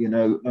band, but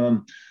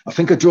I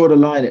think I draw the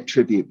line at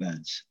tribute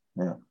bands.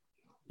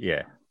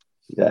 Yeah.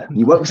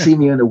 You won't see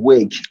me in a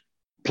wig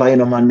playing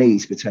on my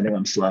knees pretending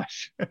I'm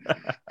Slash.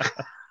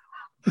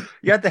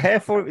 You had the hair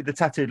for it with the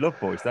Tattooed Love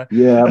Boys, though.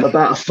 Yeah, I'm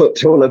about a foot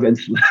taller than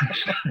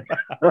Slash.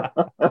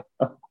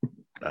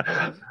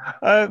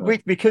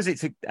 Because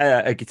it's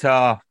a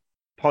guitar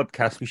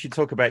podcast, we should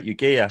talk about your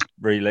gear,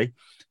 really,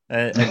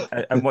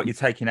 and what you're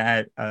taking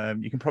out.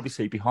 You can probably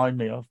see behind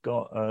me, I've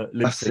got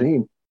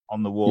Lucy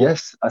on the wall.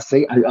 Yes, I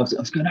see. I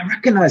was going to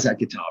recognise that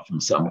guitar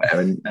from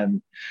somewhere,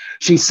 and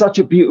she's such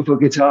a beautiful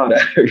guitar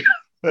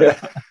there.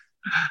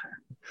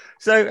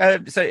 So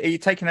are you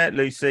taking out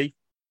Lucy?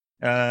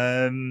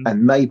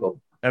 And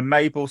Mabel.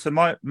 So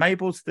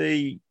Mabel's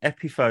the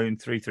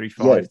Epiphone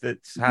 335.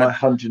 That's my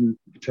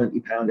 120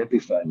 pound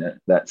Epiphone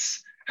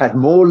that's had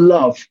more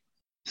love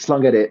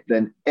slung at it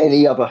than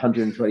any other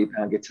 120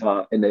 pound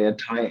guitar in the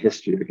entire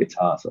history of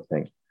guitars, I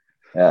think.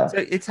 Yeah. So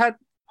it's had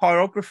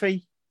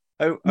pyrography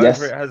over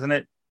it, hasn't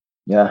it?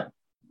 Yeah.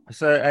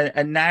 So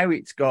and now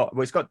it's got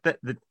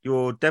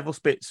your Devil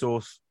Spit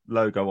Sauce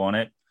logo on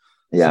it.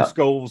 Yeah. Some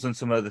skulls and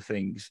some other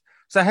things.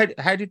 So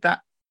how did that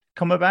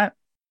come about?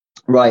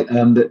 Right.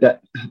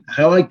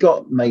 How I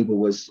got Mabel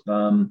was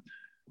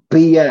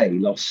BA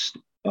lost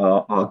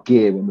our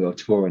gear when we were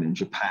touring in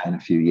Japan a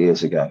few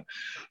years ago.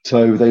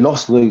 So they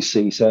lost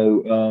Lucy.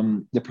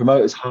 So the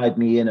promoters hired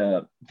me in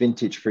a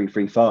vintage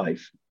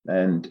 335,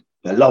 and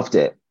I loved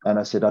it. And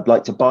I said, I'd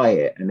like to buy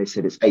it. And they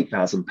said, it's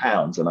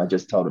 £8,000. And I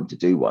just told them to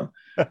do one.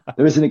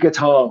 There isn't a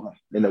guitar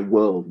in the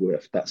world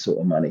worth that sort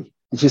of money.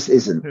 It just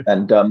isn't.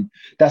 And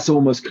that's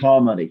almost car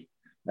money.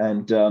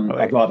 And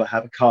I'd rather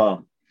have a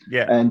car.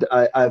 Yeah. And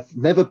I've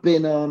never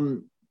been,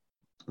 I'm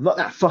not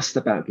that fussed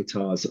about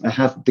guitars. I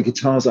have the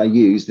guitars I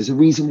use. There's a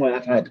reason why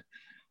I've had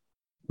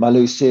my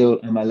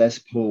Lucille and my Les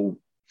Paul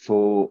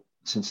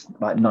since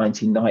like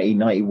 1990,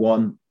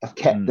 91. I've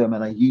kept them,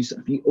 and I've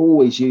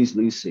always used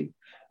Lucy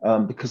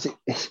because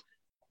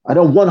I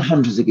don't want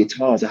hundreds of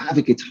guitars. I have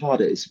a guitar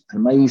that is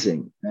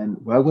amazing, and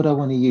why would I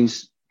want to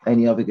use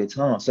any other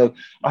guitar? So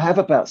I have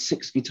about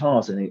 6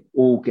 guitars, and they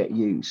all get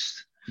used.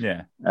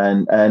 Yeah.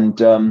 And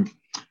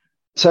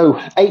so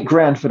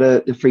 £8,000 for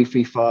the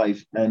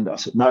 335, and I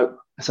said no.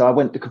 So I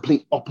went the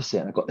complete opposite,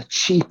 and I got the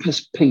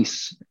cheapest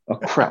piece of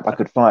crap I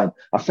could find.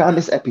 I found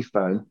this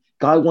Epiphone.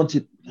 Guy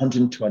wanted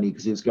 120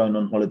 because he was going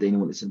on holiday and he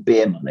wanted some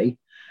beer money.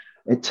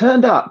 It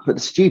turned up at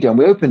the studio and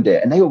we opened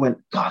it, and they all went,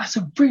 God, that's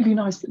a really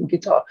nice little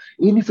guitar.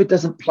 Even if it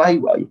doesn't play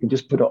well, you can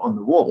just put it on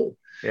the wall.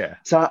 Yeah.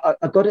 So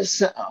I got it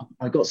set up.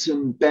 I got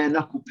some bare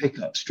knuckle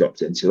pickups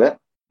dropped into it,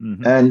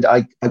 and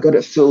I got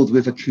it filled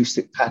with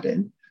acoustic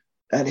padding,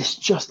 and it's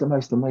just the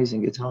most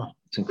amazing guitar.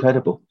 It's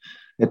incredible.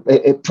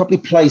 It probably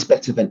plays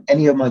better than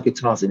any of my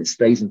guitars, and it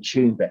stays in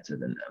tune better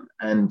than them.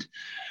 And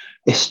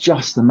it's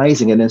just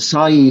amazing. And then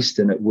Cy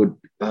Easton at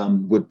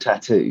Wood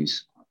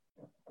Tattoos,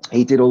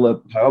 he did all the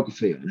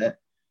biography on it,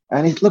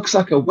 and it looks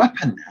like a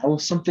weapon now, or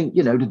something,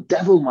 you know, the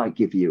devil might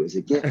give you as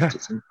a gift.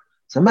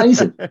 It's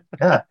amazing.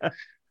 Yeah.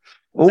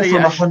 All So,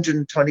 from yeah.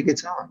 120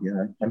 guitar, you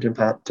know,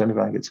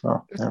 £120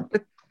 guitar. Yeah.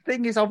 The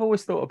thing is, I've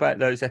always thought about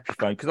those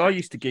Epiphone because I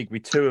used to gig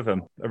with 2 of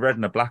them, a red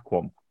and a black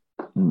one,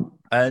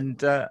 and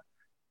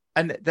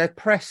they're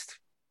pressed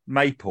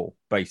maple,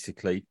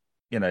 basically.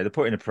 You know, they're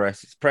put in a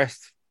press, it's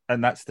pressed,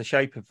 and that's the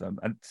shape of them,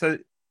 and so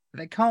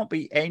they can't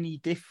be any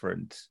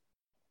different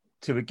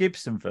to a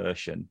Gibson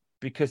version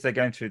because they're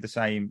going through the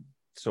same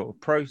sort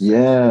of process.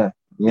 Yeah.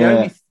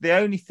 The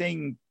only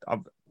thing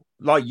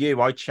like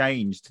you, I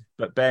changed,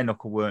 but bare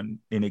knuckle weren't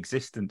in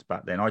existence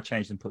back then. I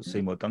changed and put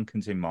Seymour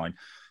Duncans in mine,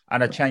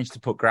 and I changed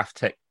to put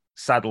Graphtec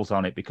saddles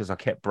on it because I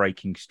kept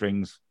breaking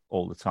strings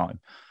all the time.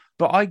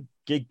 But I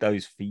gigged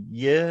those for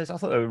years. I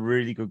thought they were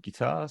really good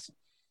guitars.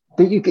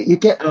 But you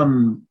get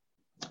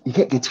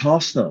guitar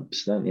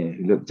snobs, don't you?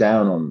 Who look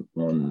down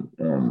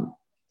on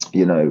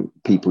you know,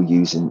 people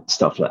using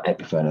stuff like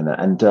Epiphone and that.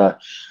 And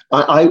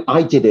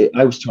I did it.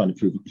 I was trying to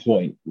prove a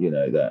point, you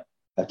know, that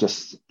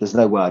there's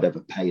no way I'd ever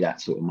pay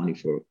that sort of money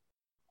for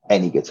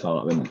any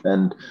guitar,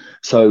 and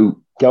so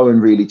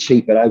going really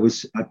cheap. But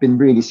I've been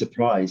really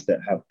surprised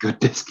at how good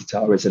this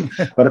guitar is,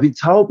 but I've been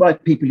told by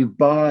people who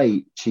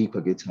buy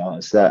cheaper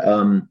guitars that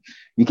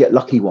you get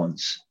lucky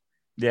ones.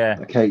 Yeah.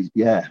 Okay.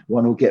 Yeah.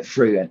 One will get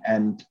through,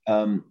 and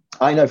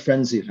I know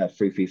friends who have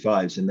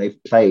 335s, and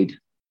they've played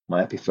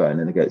my Epiphone,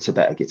 and they go, it's a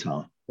better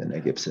guitar than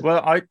their Gibson.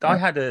 Well, I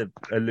had a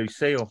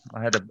Lucille.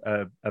 I had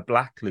a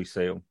black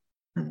Lucille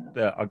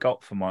that I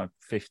got for my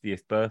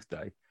 50th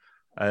birthday,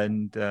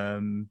 and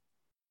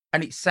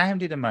it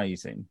sounded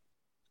amazing,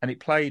 and it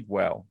played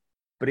well,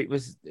 but it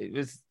was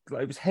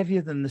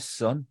heavier than the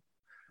sun.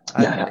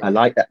 Yeah, I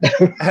like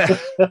that.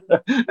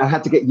 I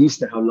had to get used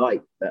to how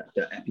light that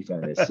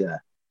Epiphone is.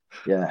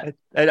 Yeah.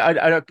 And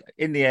I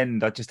in the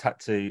end, I just had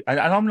to, and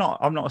I'm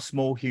not a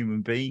small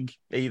human being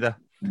either,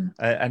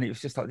 and it was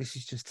just like, this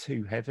is just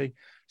too heavy.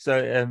 So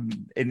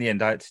in the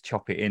end, I had to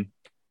chop it in,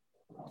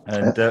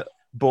 and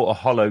bought a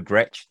hollow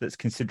Gretsch that's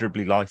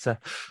considerably lighter.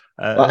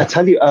 I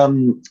tell you,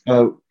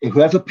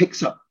 whoever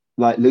picks up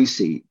like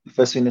Lucy, the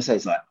first thing they say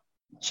is like,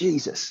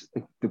 Jesus,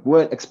 they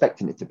weren't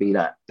expecting it to be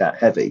that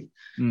heavy,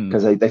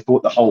 because they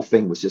thought the whole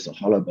thing was just a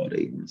hollow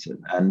body,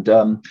 and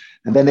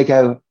then they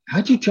go,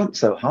 how'd you jump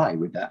so high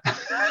with that?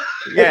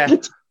 Yeah.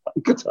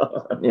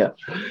 Guitar. Yeah.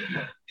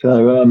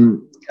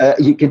 So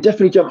you can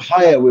definitely jump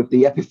higher with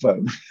the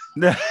Epiphone.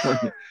 You're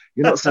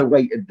not so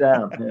weighted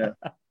down. Yeah.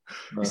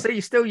 So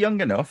you're still young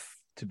enough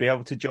to be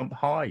able to jump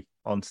high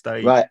on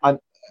stage, right?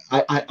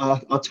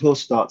 Our tour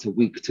starts a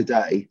week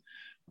today.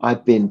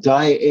 I've been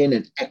dieting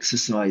and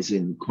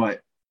exercising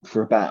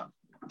for about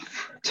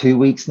 2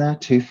 weeks now,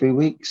 2-3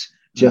 weeks,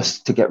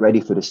 just to get ready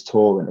for this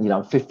tour. And, you know,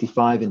 I'm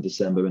 55 in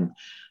December, and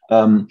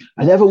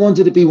I never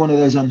wanted to be one of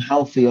those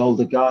unhealthy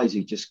older guys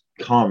who just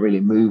can't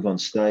really move on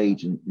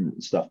stage and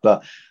stuff.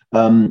 But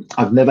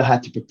I've never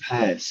had to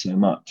prepare so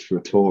much for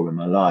a tour in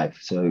my life.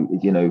 So,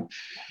 you know,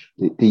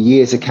 the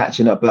years are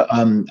catching up. But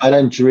I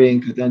don't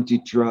drink, I don't do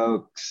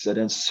drugs, I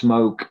don't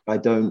smoke, I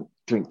don't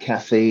drink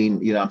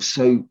caffeine. You know, I'm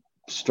so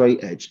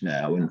straight edge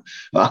now, and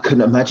I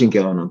couldn't imagine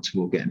going on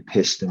tour getting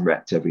pissed and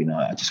wrecked every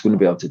night. I just wouldn't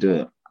be able to do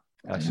it.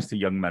 That's just a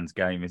young man's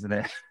game, isn't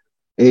it?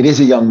 It is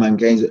a young man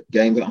game,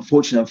 but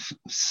unfortunately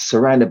I'm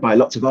surrounded by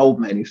lots of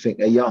old men who think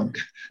they're young.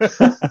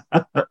 So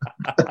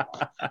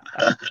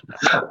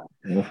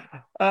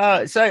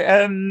are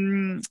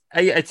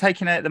you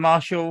taking out the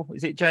Marshall,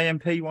 is it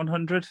JMP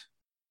 100?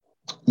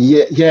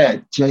 Yeah,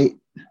 JMP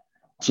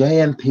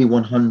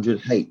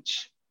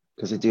 100H,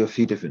 because I do a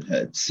few different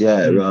heads.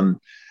 Yeah.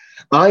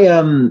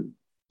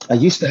 I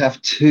used to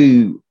have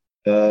 2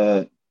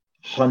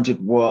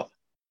 100-watt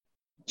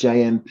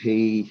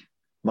JMP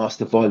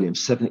master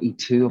volumes,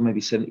 72 or maybe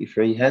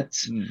 73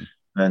 heads,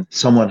 and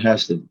someone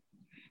has them.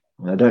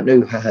 And I don't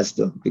know who has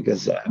them,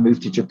 because I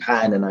moved to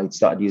Japan and I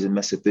started using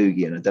Mesa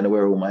Boogie, and I don't know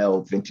where all my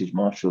old vintage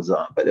Marshalls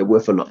are, but they're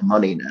worth a lot of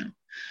money now.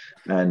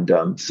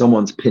 And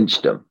someone's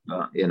pinched them,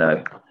 you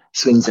know.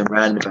 swings and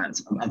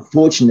roundabouts. I'm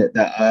fortunate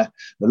that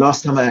the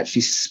last time I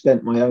actually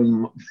spent my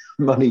own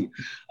money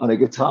on a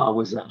guitar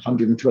was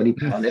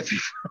 £120 every.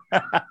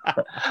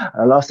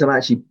 Last time I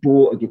actually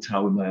bought a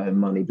guitar with my own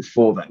money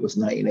before that was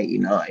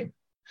 1989.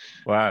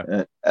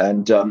 Wow.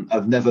 And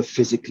I've never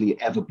physically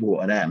ever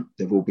bought an amp.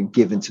 They've all been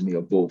given to me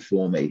or bought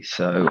for me.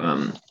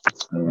 So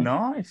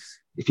nice.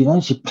 If you don't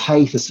actually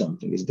pay for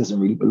something, it doesn't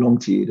really belong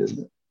to you, does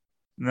it?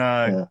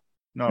 No,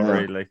 not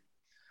really.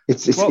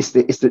 It's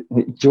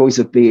the joys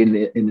of being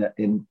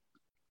in.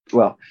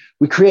 Well,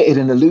 we created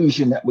an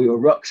illusion that we were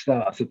rock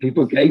stars, so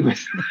people gave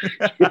us.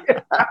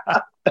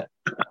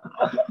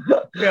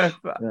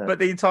 But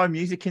the entire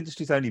music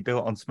industry is only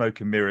built on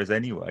smoke and mirrors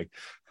anyway.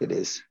 It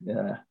is,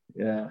 yeah.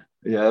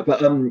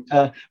 But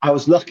I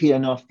was lucky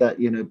enough that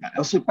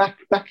also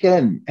back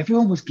then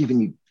everyone was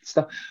giving you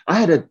stuff. I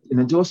had an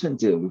endorsement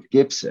deal with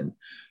Gibson,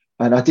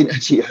 and I didn't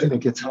actually own a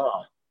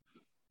guitar,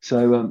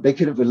 so they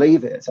couldn't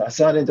believe it. So I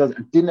signed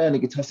endorsement. I didn't own a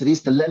guitar, so they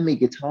used to lend me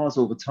guitars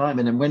all the time.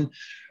 And then when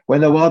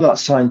the Wild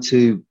Arts signed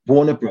to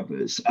Warner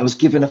Brothers, I was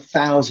given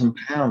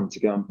 £1,000 to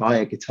go and buy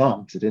a guitar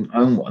because I didn't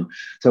own one.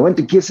 So I went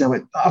to Gibson. I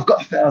went, I've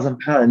got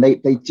 £1,000, and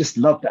they just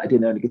loved that I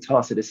didn't own a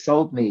guitar. So they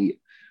sold me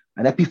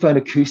an Epiphone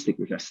acoustic,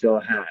 which I still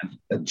have,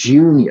 a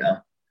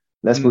Junior,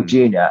 Les Paul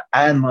Junior,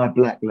 and my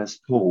black Les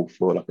Paul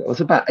for it was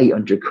about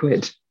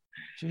 £800.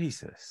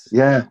 Jesus.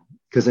 Yeah,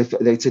 because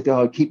they said,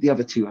 "Oh, keep the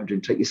other 200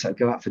 and take yourself,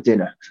 go out for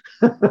dinner."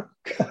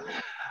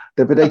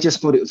 But they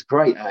just thought it was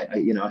great. I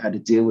had a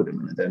deal with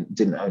them, and I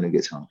didn't own a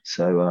guitar.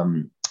 So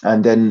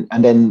and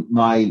then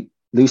my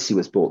Lucy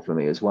was bought for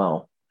me as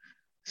well.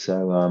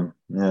 So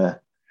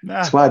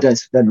that's why I don't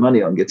spend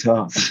money on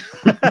guitars.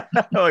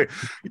 No,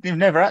 you've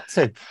never had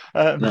to.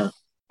 No.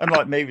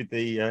 Unlike me with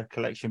the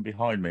collection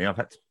behind me, I've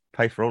had to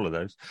pay for all of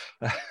those.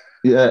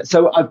 Yeah,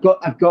 so I've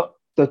got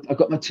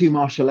my two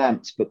Marshall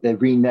amps, but they're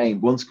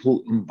renamed. One's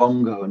called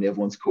Mbongo and the other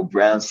one's called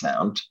Brown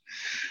Sound.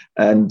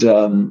 And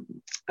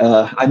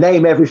I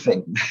name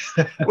everything.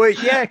 Well,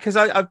 yeah, because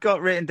I've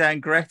got written down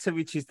Greta,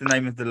 which is the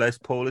name of the Les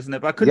Paul, isn't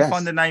it? But I couldn't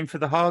find the name for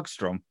the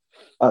Hagstrom.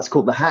 It's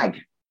called the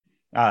Hag.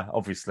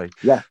 Obviously.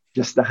 Yeah,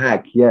 just the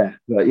Hag. Yeah,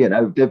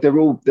 but they're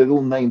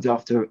all named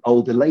after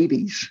older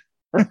ladies.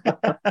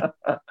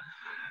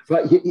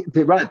 But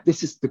you're right.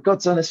 This is the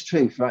God's honest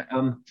truth, right?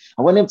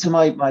 I went into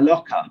my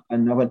locker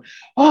and I went,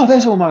 "Oh,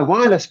 there's all my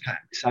wireless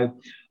packs." So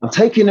I'm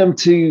taking them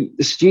to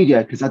the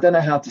studio because I don't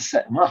know how to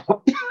set them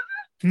up.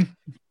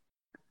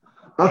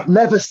 I've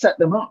never set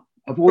them up.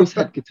 I've always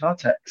had guitar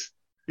techs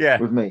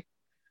with me,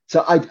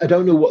 so I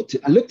don't know what to.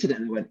 I looked at it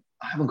and I went,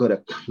 "I haven't got a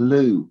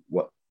clue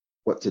what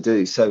to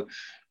do." So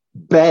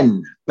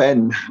Ben,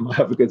 my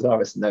other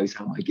guitarist, knows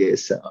how my gear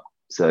is set up.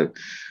 So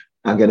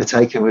I'm going to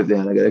take him with me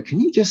and I go, "Can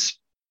you just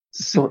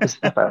sort this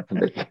stuff out for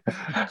me?"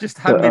 Just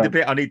hand me the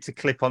bit I need to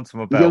clip onto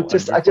my belt.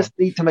 I just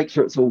need to make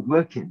sure it's all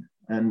working,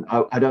 and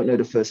I don't know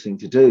the first thing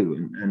to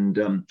do. And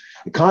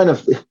it kind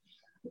of,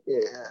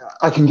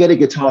 I can get a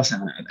guitar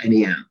sound out of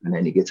any amp and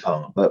any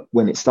guitar, but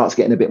when it starts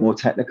getting a bit more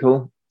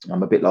technical,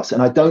 I'm a bit lost.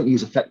 And I don't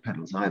use effect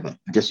pedals either.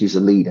 I just use a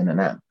lead and an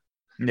amp.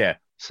 Yeah.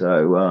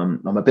 So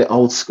I'm a bit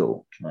old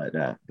school like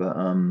that. But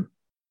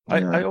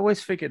I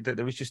always figured that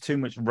there was just too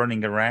much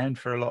running around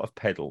for a lot of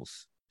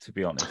pedals, to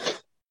be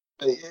honest.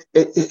 I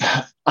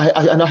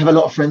have a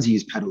lot of friends who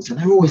use pedals and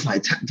they're always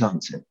like tap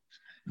dancing,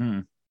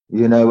 and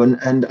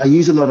I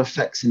use a lot of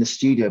effects in the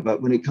studio,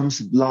 but when it comes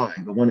to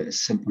live, I want it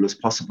as simple as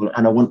possible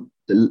and I want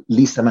the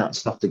least amount of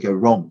stuff to go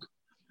wrong.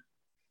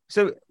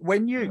 So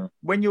when you're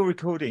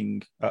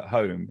recording at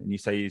home and you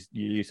say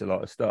you use a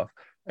lot of stuff,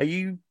 are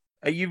you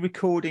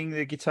recording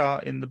the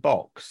guitar in the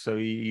box? So are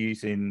you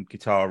using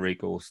Guitar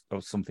Rig or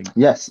something?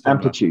 Yes,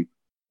 Amplitude.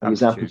 I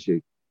use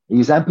Amplitude. I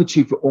use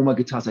Amplitude for all my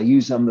guitars. I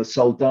use the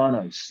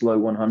Soldano Slow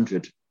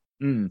 100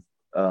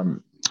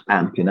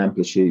 amp in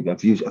Amplitude.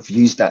 I've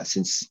used that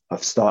since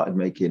I've started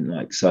making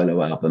like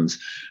solo albums.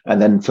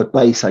 And then for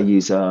bass, I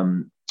use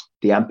the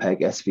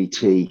Ampeg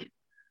SVT.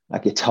 A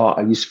guitar,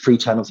 I use 3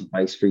 channels of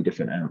bass, 3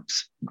 different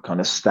amps,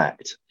 kind of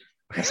stacked.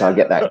 So I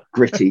get that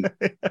gritty.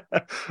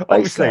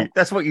 Obviously,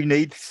 that's what you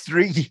need.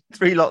 3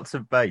 lots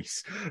of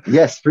bass.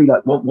 Yes, 3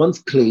 one's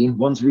clean,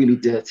 one's really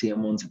dirty,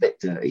 and one's a bit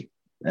dirty.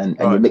 And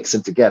you mix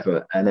them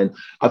together. And then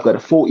I've got a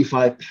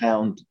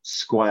 45-pound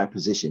Squier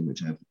Precision,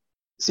 which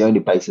it's the only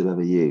bass I've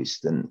ever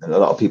used. And a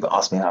lot of people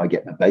ask me how I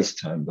get my bass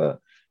tone, but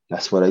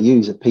that's what I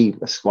use, a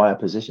Squier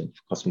Precision. It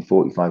cost me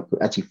 45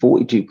 quid, actually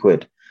 42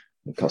 quid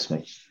it cost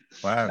me.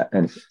 Wow.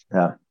 And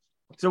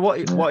so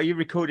what are you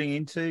recording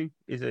into?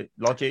 Is it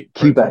Logic?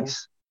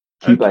 Cubase.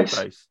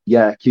 Cubase.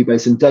 Yeah,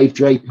 Cubase. And Dave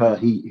Draper,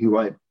 who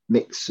I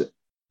mix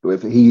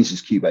with, he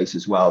uses Cubase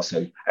as well.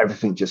 So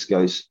everything just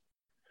goes.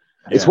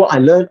 It's what I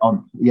learned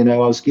on. I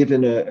was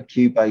given a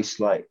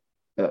Cubase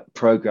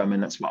program,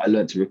 and that's what I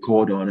learned to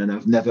record on. And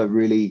I've never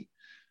really.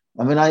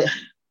 I mean,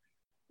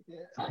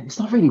 it's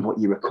not really what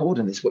you record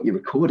on; it's what you're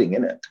recording,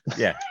 isn't it?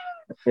 Yeah.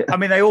 I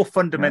mean, they all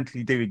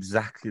fundamentally do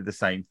exactly the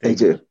same thing. They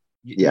do.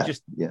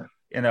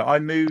 I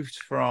moved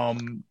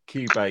from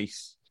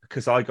Cubase a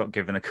because I got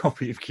given a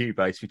copy of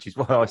Cubase, which is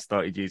why I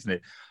started using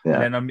it.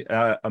 Yeah. And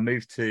then I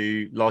moved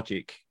to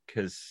Logic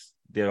because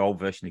the old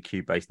version of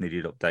Cubase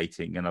needed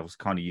updating, and I was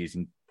kind of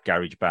using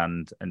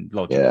GarageBand, and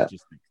Logic was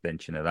just an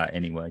extension of that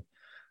anyway.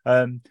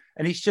 And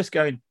it's just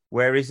going,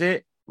 where is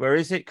it? Where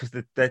is it? Because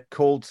they're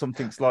called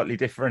something slightly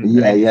different.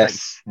 Yeah,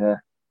 yes, yeah.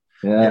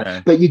 Yeah, you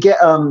know. But you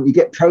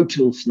get Pro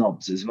Tools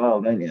snobs as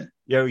well, don't you?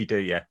 Yeah, we do.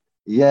 Yeah,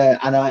 yeah.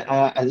 And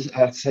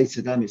I say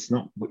to them, it's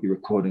not what you're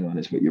recording on;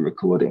 it's what you're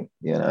recording.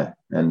 You know,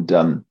 and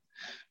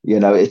you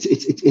know,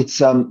 it's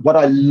what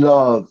I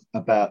love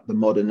about the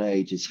modern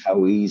age is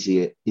how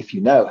easy if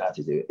you know how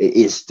to do it, it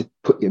is to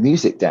put your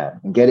music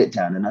down and get it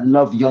down. And I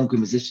love younger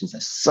musicians;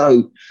 they're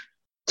so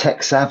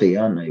tech savvy,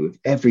 aren't they, with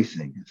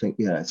everything? I think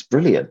it's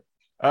brilliant.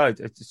 Oh,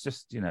 it's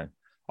just, you know,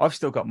 I've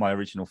still got my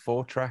original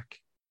 4-track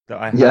that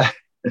I have. Yeah.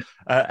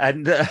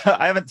 And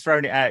I haven't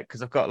thrown it out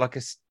because I've got like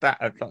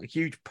a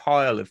huge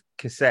pile of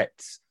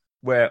cassettes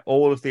where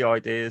all of the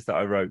ideas that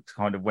I wrote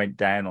kind of went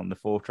down on the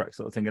 4-track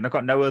sort of thing, and I've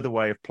got no other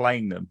way of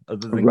playing them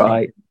other than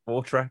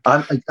 4-track.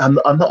 I'm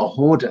not a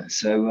hoarder,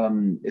 so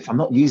if I'm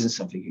not using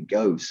something, it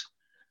goes.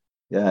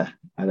 Yeah,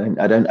 I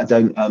don't.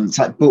 It's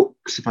like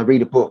books. If I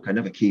read a book, I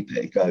never keep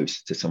it. It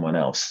goes to someone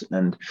else.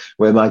 And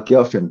where my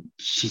girlfriend,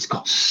 she's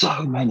got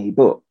so many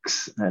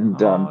books. And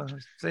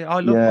see, I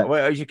love it.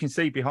 Well, as you can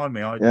see behind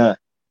me, I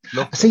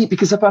love see,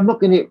 because if I'm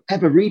not going to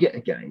ever read it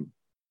again,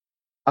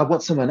 I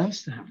want someone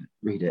else to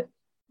read it.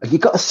 You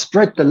got to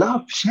spread the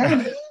love, share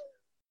it.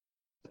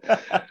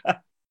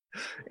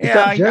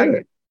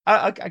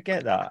 I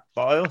get that,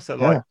 but I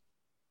also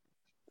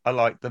I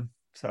like them.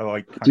 So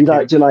I do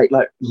you like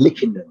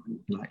licking them,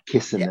 like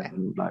kissing them,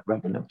 and like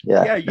rubbing them?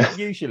 Yeah,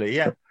 usually,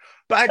 yeah.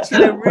 But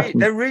actually,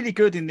 they're really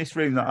good in this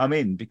room that I'm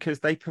in because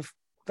they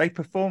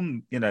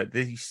perform, you know,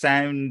 the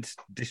sound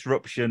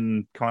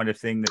disruption kind of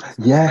thing.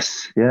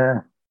 Yes, yeah.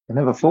 I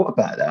never thought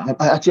about that.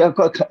 I've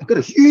got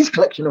a huge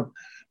collection of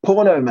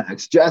porno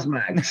mags, jazz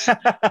mags.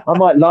 I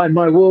might line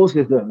my walls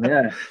with them.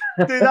 Yeah,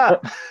 do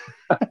that.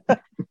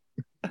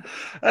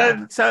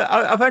 So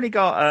I've only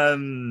got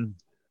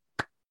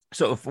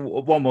sort of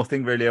one more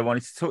thing really I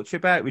wanted to talk to you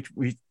about, which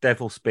was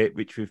Devil Spit,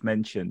 which we've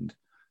mentioned,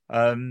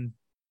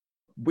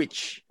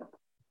 which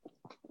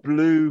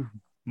blew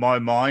my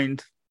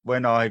mind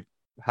when I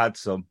had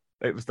some.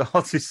 It was the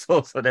hottest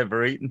sauce I'd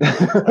ever eaten.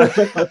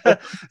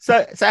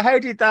 So how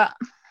did that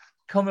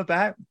come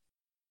about?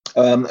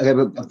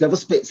 Devil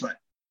Spit's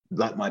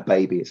like my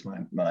baby. It's my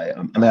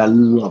I mean, I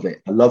love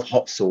it. I love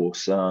hot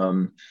sauce.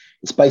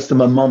 It's based on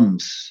my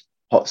mum's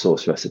hot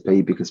sauce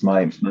recipe because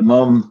my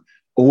mum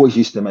always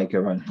used to make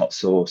her own hot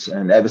sauce,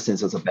 and ever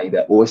since I was a baby,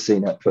 I've always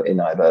seen her put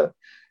in either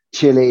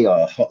chili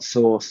or hot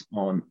sauce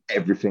on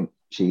everything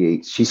she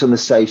eats. She's from the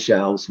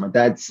Seychelles. My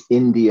dad's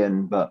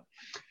Indian, but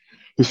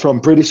he's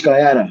from British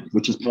Guyana,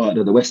 which is part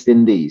of the West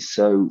Indies.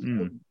 So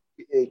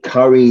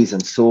curries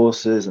and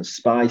sauces and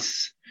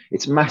spice,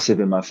 it's massive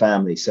in my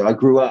family. So I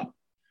grew up,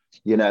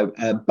 you know,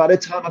 by the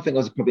time I think I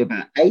was probably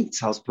about 8,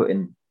 I was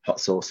putting hot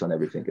sauce on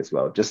everything as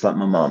well, just like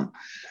my mum.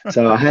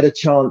 So I had a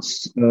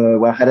chance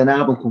where I had an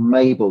album called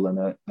Mabel, and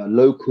a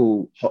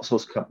local hot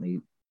sauce company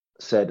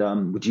said,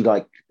 would you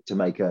like to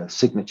make a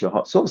signature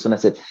hot sauce? And I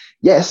said,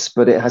 yes,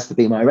 but it has to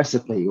be my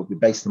recipe. It'll be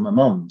based on my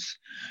mum's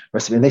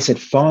recipe. And they said,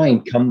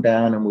 fine, come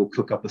down and we'll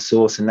cook up a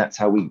sauce. And that's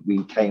how we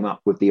came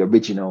up with the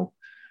original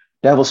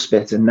Devil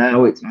Spit. And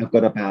now I've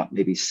got about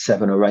maybe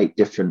 7 or 8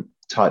 different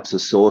types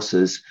of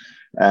sauces.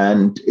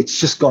 And it's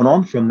just gone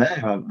on from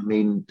there. I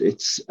mean,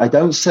 I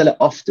don't sell it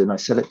often. I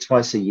sell it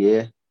twice a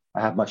year.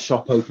 I have my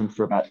shop open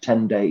for about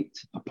 10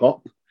 days a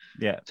pop.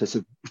 Yeah. So it's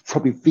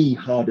probably the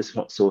hardest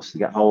hot sauce to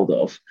get hold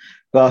of.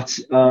 But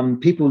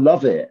people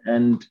love it.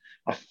 And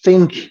I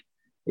think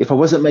if I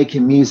wasn't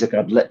making music,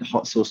 I'd let the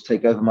hot sauce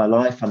take over my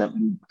life. And it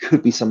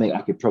could be something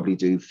I could probably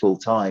do full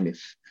time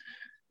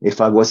if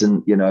I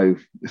wasn't, you know,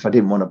 if I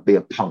didn't want to be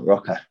a punk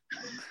rocker.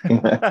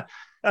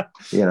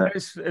 You know,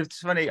 it's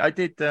funny. I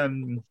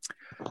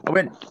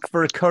went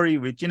for a curry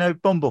with, you know,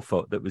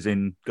 Bumblefoot that was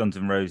in Guns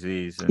N'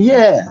 Roses. And,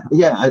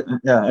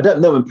 I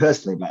don't know him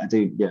personally, but I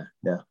do.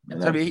 Yeah.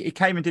 So he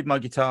came and did my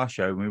guitar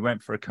show, and we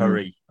went for a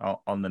curry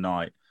on the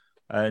night.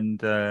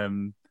 And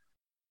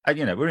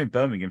you know, we're in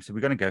Birmingham, so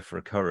we're going to go for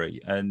a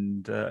curry.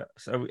 And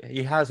so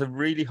he has a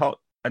really hot,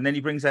 and then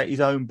he brings out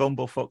his own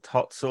Bumblefoot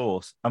hot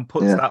sauce and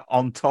puts that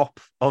on top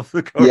of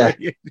the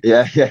curry.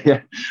 Yeah.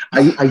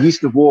 I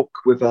used to walk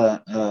with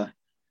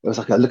it was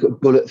like a little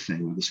bullet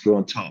thing with a screw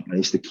on top. I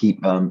used to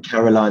keep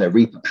Carolina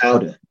Reaper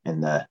powder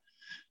in there.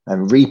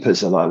 And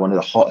Reapers are like one of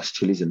the hottest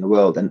chilies in the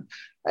world. And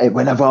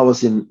whenever I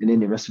was in an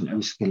Indian restaurant, I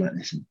used to be like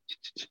this and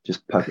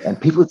just poke it. And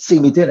people would see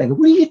me doing it and go,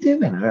 what are you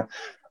doing?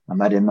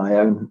 I'm adding my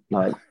own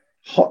like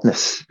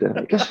hotness.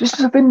 I guess this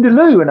is a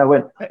vindaloo. And I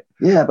went,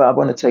 yeah, but I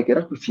want to take it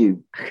up a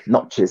few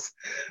notches.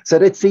 So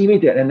they'd see me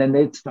do it, and then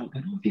they'd start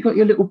going, oh, have you got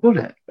your little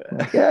bullet?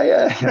 Like,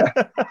 yeah.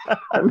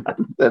 And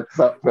they'd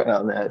start putting it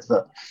on there.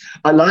 So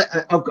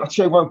I'll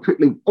show you one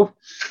quickly. Oh,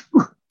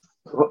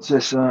 what's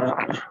this?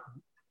 Okay.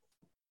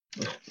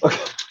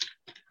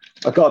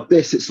 I got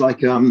this. It's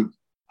like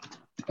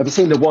Have you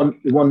seen the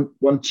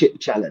one chip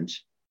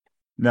challenge?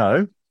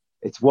 No.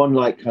 It's one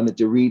like kind of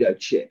Dorito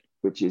chip,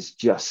 which is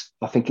just,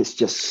 I think it's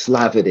just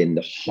slathered in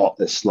the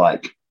hottest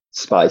like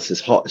spice, as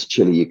hot as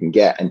chili you can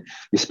get, and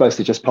you're supposed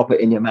to just pop it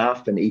in your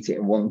mouth and eat it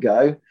in one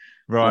go.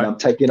 Right. And I'm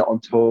taking it on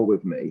tour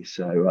with me,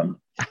 so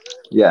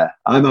yeah,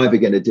 I'm either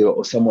going to do it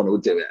or someone will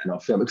do it, and I'll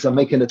film it because I'm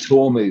making a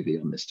tour movie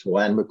on this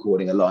tour and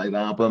recording a live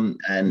album,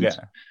 and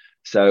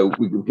so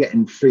we're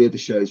getting 3 of the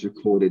shows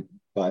recorded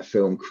by a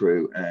film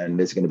crew, and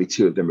there's going to be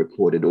 2 of them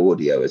recorded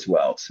audio as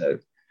well. So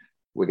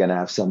we're going to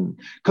have some,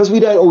 because we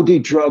don't all do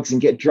drugs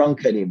and get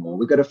drunk anymore.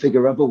 We've got to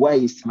figure other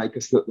ways to make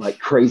us look like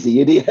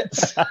crazy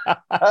idiots.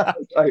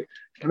 Like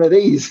one of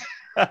these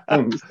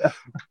things.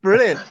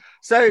 Brilliant.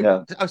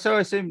 So I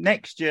assume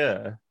next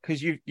year,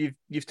 because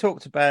you've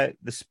talked about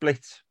the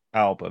Split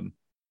album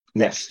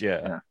next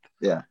year,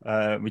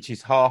 which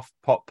is half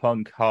pop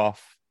punk,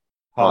 half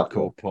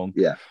hardcore punk.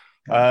 Yeah.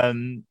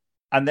 And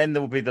then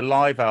there will be the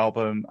live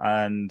album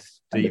and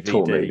DVD. The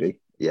tour movie.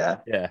 Yeah.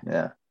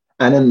 Yeah.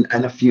 And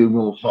a few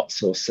more hot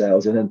sauce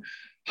sales, and then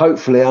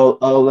hopefully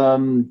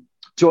I'll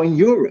join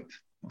Europe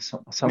or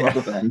some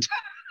other band.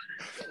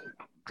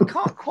 I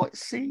can't quite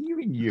see you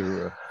in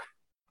Europe.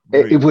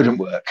 It wouldn't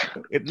work.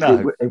 It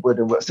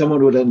wouldn't work.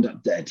 Someone would end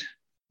up dead.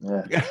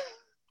 Yeah.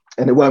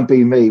 And it won't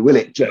be me, will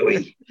it,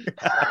 Joey?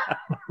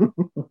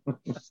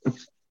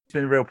 It's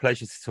been a real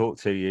pleasure to talk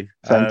to you.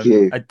 Thank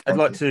you. I'd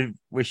like to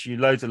wish you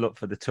loads of luck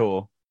for the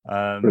tour.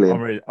 I'm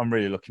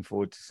really looking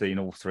forward to seeing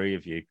all 3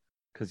 of you.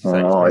 It's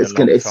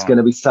going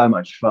to be so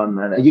much fun,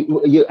 man.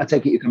 I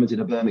take it you're coming to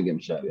the Birmingham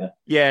show, yeah?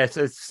 Yeah,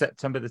 so it's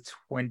September the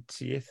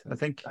 20th, I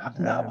think. I have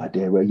no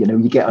idea where.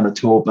 You get on a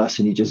tour bus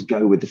and you just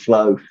go with the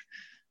flow.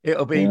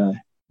 It'll be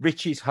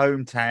Richie's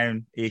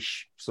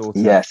hometown-ish sort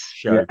of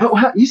show. Yeah.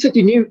 Oh, you said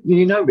you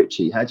know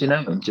Richie. How do you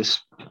know him?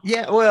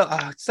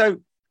 So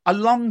a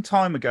long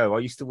time ago, I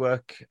used to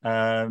work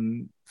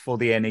for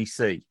the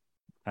NEC,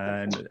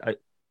 and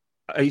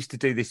I used to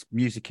do this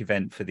music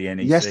event for the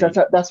NEC. Yes,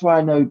 that's why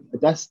I know.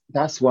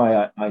 That's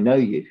why I know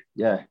you.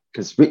 Yeah,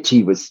 because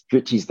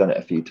Richie's done it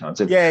a few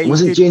times.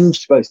 Wasn't Ginge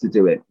supposed to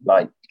do it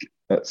like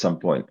at some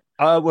point?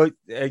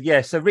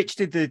 So Rich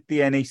did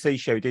the NEC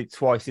show. Did it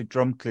twice. Did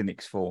drum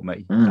clinics for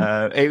me.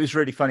 It was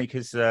really funny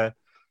because the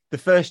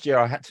first year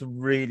I had to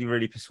really,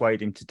 really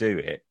persuade him to do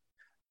it.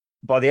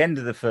 By the end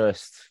of the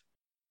first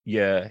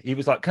year, he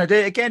was like, "Can I do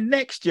it again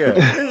next year?"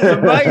 This is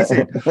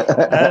amazing.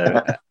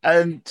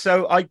 And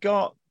so I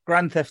got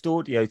Grand Theft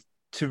Audio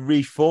to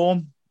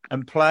reform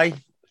and play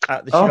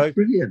at the show.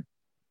 Brilliant.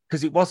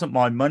 Because it wasn't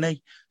my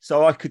money,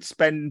 so I could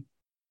spend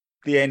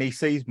the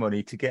NEC's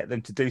money to get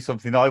them to do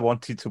something I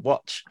wanted to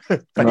watch,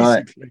 basically.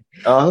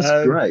 Right. Oh,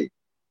 that's great.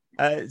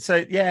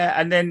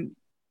 And then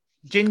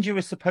Ginger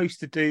was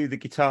supposed to do the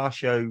guitar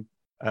show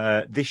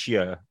this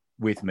year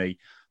with me,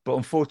 but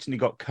unfortunately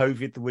got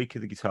COVID the week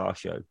of the guitar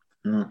show.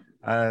 He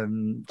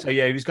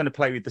was going to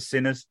play with the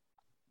Sinners.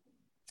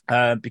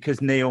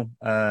 Because Neil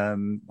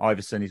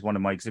Iverson is one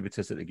of my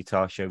exhibitors at the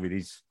guitar show with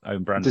his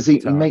own brand. Does he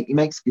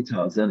makes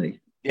guitars, doesn't he?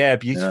 Yeah,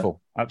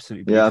 beautiful,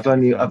 absolutely beautiful.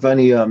 Yeah, I've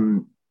only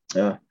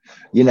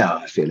you know how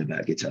I feel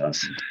about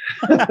guitars.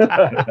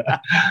 I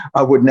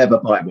would never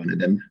buy one of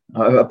them.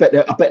 I bet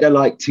they're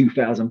like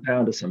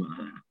 £2,000 or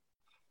something.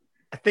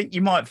 I think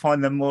you might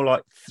find them more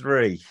like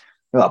 3.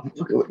 Oh,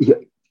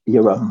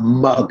 you're a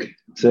mug.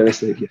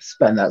 Seriously, if you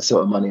spend that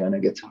sort of money on a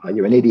guitar,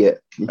 you're an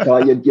idiot. You're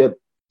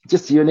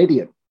an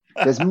idiot.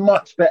 There's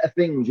much better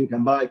things you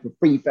can buy for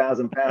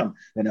 £3,000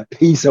 than a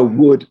piece of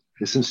wood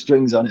with some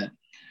strings on it.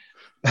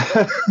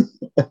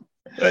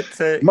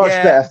 But much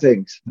better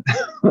things.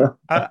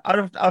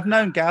 I've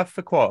known Gav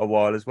for quite a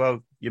while as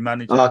well. Your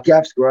manager. Oh,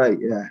 Gav's great.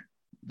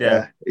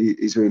 Yeah.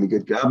 He's really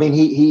good. I mean,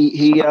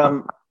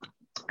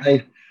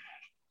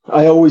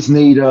 I always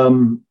need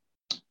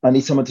I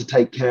need someone to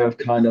take care of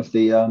kind of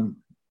the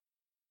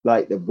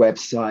like the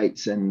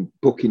websites and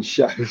booking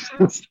shows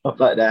and stuff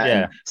like that,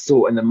 and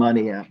sorting the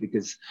money out,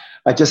 because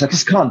I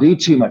just can't do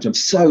too much. I'm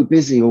so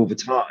busy all the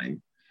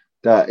time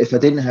that if I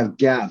didn't have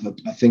Gav,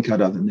 I think I'd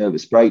have a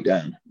nervous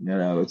breakdown.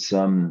 It's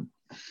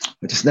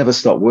I just never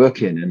stop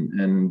working,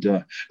 and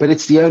but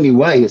it's the only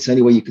way. It's the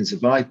only way you can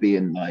survive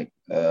being like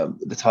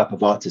the type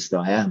of artist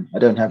I am. I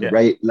don't have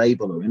a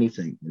label or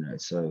anything,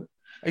 So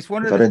it's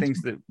one of the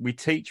things that we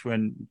teach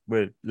when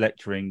we're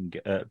lecturing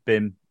at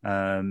BIM.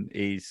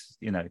 Is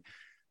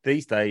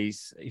these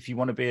days, if you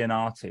want to be an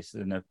artist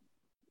and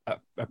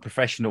a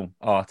professional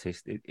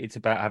artist, it's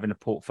about having a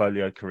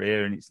portfolio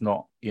career, and it's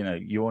not,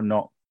 you're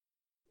not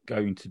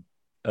going to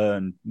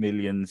earn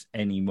millions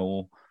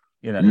anymore.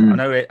 I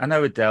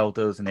know Adele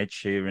does and Ed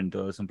Sheeran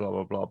does and blah,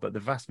 blah, blah, but the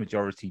vast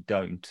majority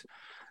don't.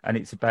 And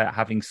it's about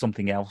having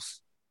something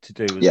else to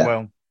do as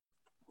well.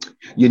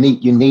 You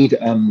need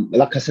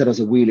like I said, as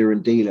a wheeler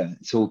and dealer,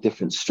 it's all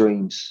different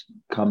streams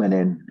coming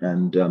in,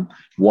 and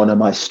one of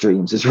my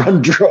streams is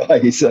run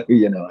dry, so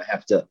I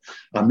have to.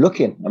 I'm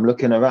looking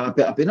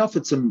around. I've been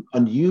offered some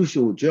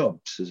unusual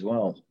jobs as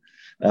well.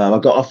 I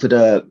got offered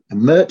a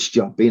merch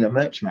job, being a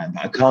merch man,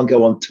 but I can't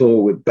go on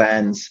tour with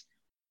bands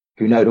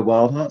who know the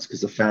Wild Hearts,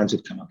 because the fans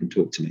would come up and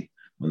talk to me.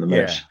 on the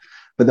merch.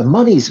 But the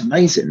money's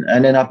amazing.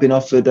 And then I've been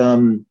offered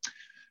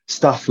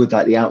stuff with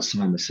like the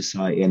Alzheimer's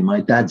Society and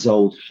my dad's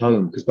old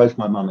home, because both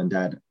my mum and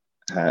dad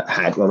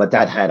my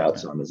dad had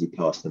Alzheimer's, he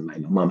passed in May.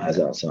 My mum has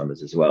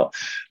Alzheimer's as well,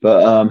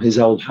 but his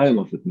old home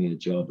offered me a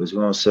job as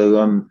well.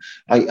 So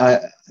I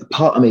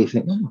part of me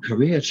think,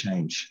 career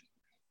change,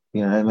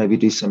 maybe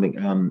do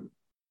something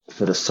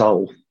for the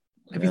soul.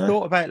 Have you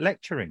thought about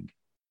lecturing?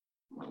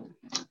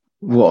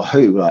 What?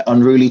 Who? Like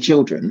unruly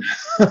children?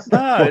 No.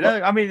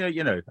 I mean,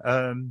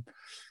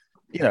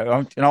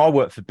 I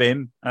work for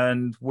BIM,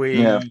 and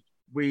we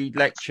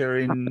lecture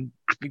in.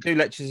 We do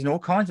lectures in all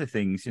kinds of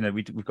things.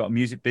 We've got a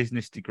music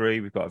business degree,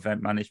 we've got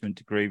event management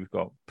degree, we've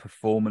got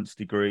performance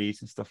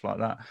degrees and stuff like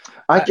that.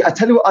 I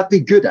tell you what, I'd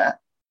be good at.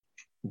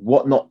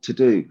 What not to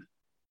do.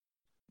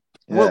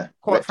 Well,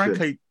 quite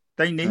frankly,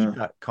 they need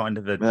that kind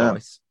of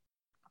advice.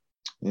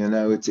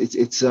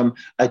 It's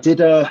I did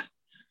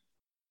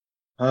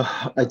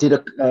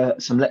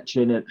some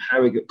lecturing at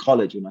Harrogate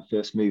College when I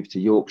first moved to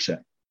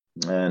Yorkshire,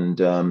 and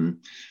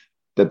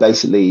but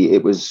basically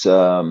it was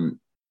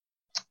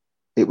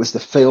the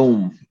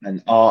film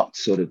and art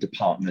sort of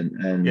department,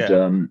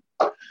 and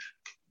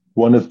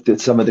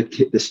some of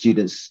the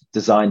students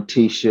designed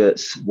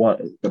T-shirts.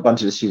 A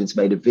bunch of the students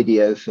made a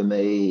video for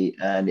me,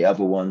 and the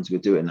other ones were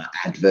doing like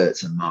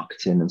adverts and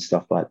marketing and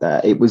stuff like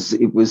that. It was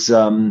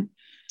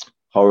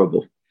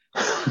horrible.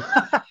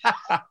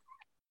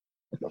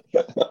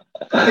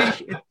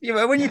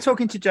 When you're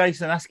talking to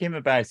Jason, ask him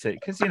about it,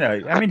 because he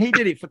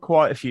did it for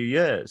quite a few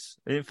years.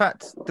 In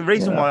fact, the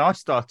reason why I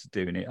started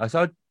doing it is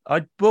I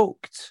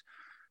booked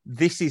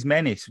This Is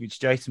Menace, which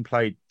Jason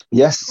played.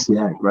 Yes,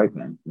 great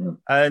band.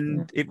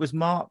 And it was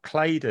Mark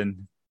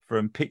Claydon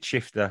from Pitch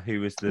Shifter who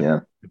was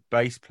the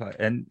bass player,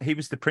 and he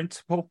was the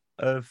principal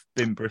of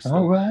BIM Bristol.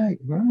 Oh, right.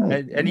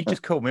 And he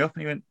just called me up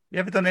and he went, "You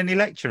ever done any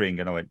lecturing?"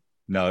 And I went,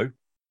 "No."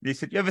 He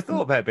said, "You ever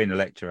thought about being a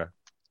lecturer?"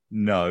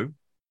 "No." "Do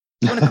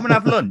you want to come and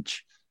have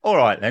lunch?" "All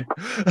right then."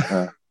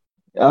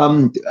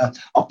 I'll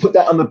put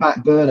that on the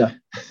back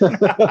burner.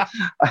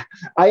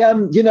 I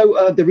am,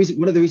 one of the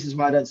reasons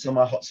why I don't sell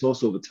my hot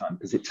sauce all the time,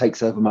 because it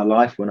takes over my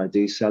life when I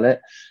do sell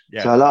it.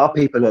 Yeah. So a lot of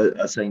people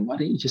are saying, "Why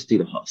don't you just do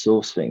the hot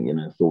sauce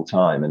thing, full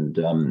time?" And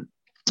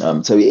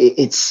so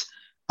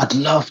I'd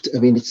love to. I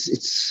mean,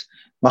 it's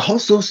my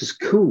hot sauce is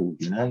cool,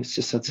 It's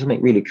just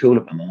something really cool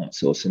about my hot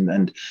sauce,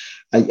 and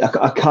I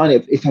kind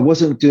of, if I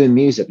wasn't doing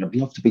music, I'd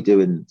have to be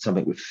doing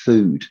something with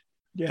food.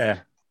 Yeah.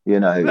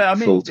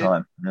 Full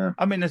time.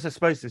 I mean, I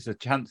suppose there's a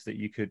chance that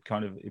you could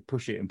kind of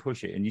push it,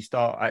 and you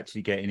start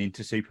actually getting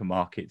into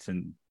supermarkets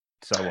and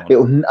so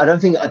on. I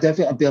don't think I'd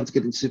be able to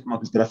get into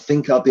supermarkets, but I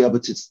think I'll be able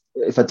to.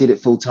 If I did it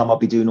full time, I'll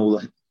be doing all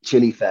the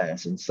chili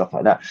fairs and stuff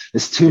like that.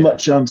 There's too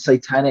much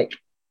satanic.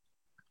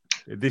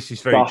 This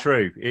is very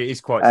true. It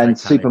is quite. And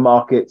satanic.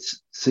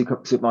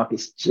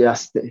 supermarkets,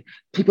 just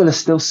people are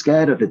still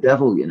scared of the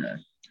devil.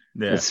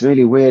 Yeah. It's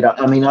really weird.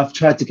 I mean, I've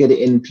tried to get it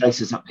in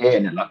places up here,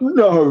 and they're like,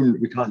 "No,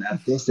 we can't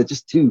have this." They're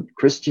just too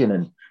Christian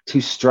and too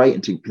straight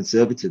and too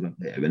conservative up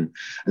here. And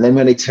then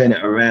when they turn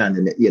it around,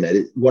 and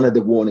one of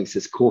the warnings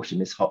says, "Caution: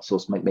 this hot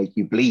sauce might make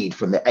you bleed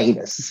from the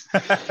anus."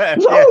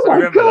 Oh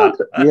my God!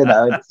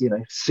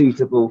 It's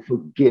suitable for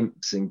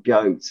gimps and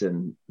goats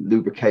and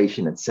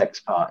lubrication and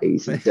sex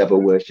parties and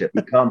devil worship.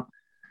 You can't.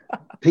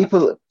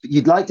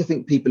 You'd like to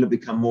think people have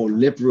become more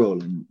liberal,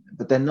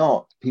 but they're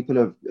not.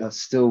 People are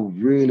still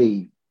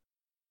really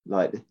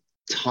like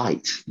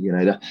tight,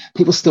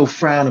 people still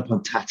frown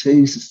upon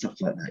tattoos and stuff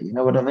like that. You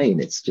know what I mean?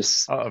 It's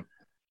just I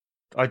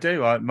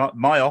do.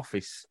 My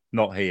office,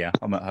 not here,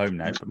 I'm at home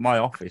now, but my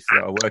office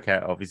that I work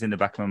out of is in the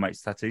back of my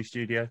mate's tattoo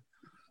studio.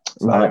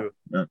 So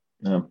right.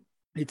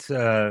 It's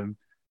the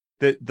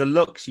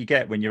looks you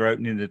get when you're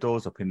opening the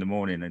doors up in the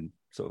morning and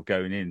sort of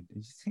going in.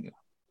 You just think,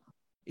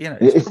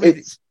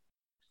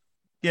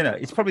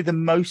 it's probably the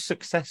most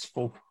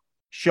successful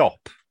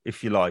shop,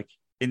 if you like,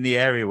 in the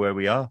area where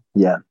we are.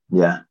 Yeah.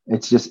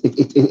 It's just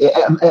it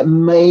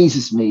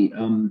amazes me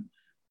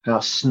how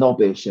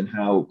snobbish and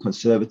how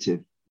conservative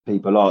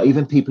people are.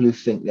 Even people who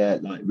think they're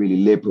like really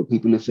liberal,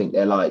 people who think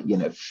they're like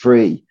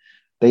free,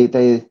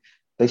 they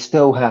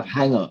still have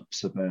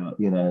hang-ups about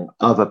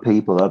other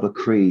people, other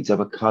creeds,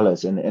 other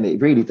colours, and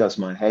it really does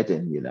my head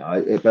in.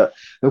 But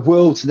the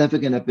world's never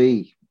going to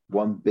be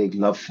one big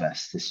love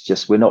fest. It's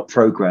just we're not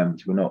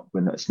programmed. We're not.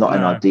 It's not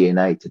in our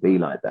DNA to be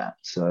like that.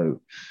 So.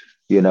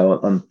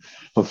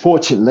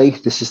 Unfortunately,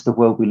 this is the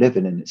world we live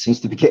in, and it seems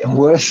to be getting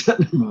worse at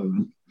the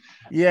moment.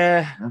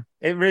 Yeah,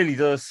 it really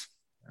does.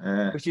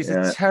 Which is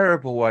a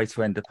terrible way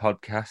to end a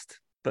podcast.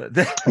 But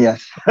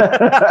yes.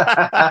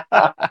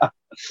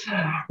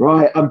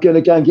 Right, I'm going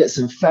to go and get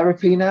some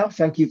therapy now.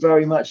 Thank you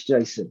very much,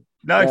 Jason.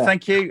 No,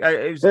 thank you.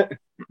 It was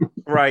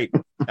great.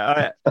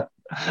 I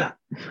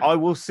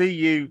will see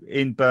you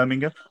in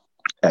Birmingham.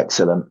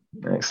 Excellent.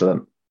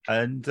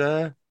 And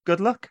good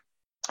luck.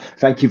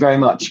 Thank you very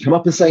much. Come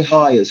up and say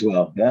hi as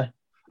well. Yeah.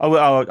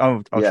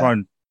 I'll try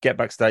and get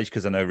backstage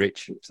because I know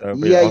Rich. So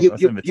yeah, I'll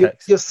send him a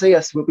text. You'll see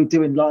us. We'll be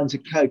doing lines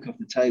of coke off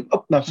the table.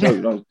 Oh no, sorry,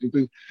 no.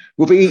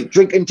 We'll be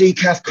drinking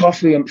decaf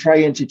coffee and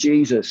praying to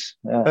Jesus.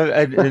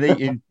 And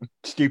eating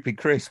stupid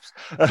crisps.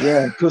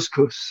 Yeah,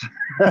 couscous.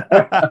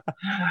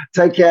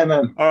 Take care,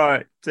 man. All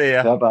right, see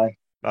ya. Bye-bye.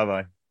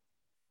 Bye-bye.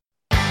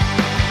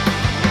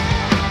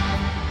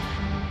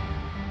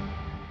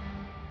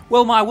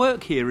 Well, my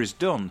work here is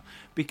done,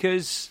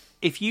 because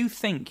if you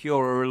think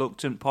you're a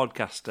reluctant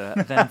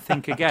podcaster, then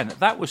think again.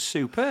 That was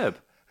superb.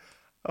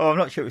 Oh, I'm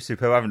not sure it was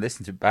superb. I haven't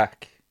listened to it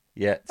back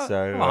yet.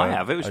 I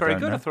have. It was very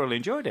good. I thoroughly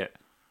enjoyed it.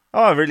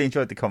 Oh, I really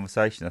enjoyed the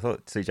conversation. I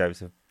thought CJ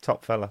was a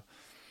top fella.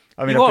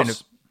 I mean,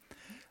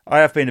 I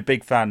have been a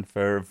big fan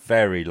for a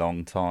very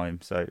long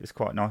time, so it's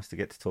quite nice to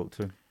get to talk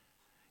to him.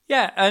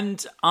 Yeah,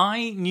 and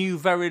I knew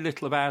very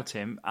little about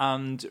him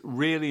and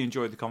really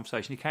enjoyed the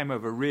conversation. He came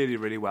over really,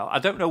 really well. I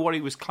don't know what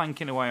he was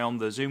clanking away on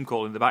the Zoom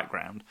call in the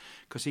background,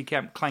 because he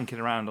kept clanking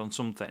around on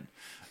something.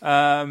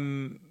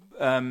 And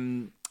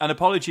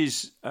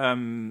apologies,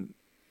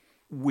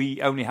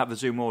 we only have the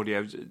Zoom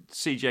audio.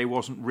 CJ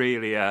wasn't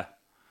really a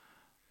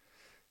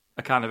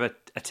kind of a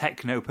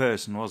techno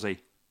person, was he?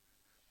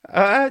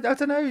 I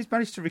don't know. He's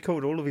managed to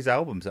record all of his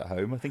albums at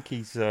home. I think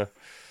he's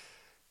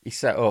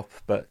set up,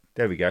 but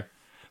there we go.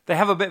 They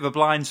have a bit of a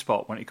blind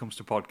spot when it comes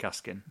to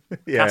podcasting.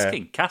 Yeah.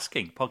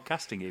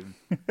 Podcasting even.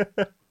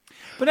 But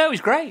no, it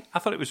was great. I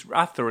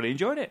thoroughly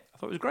enjoyed it. I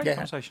thought it was a great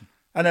conversation.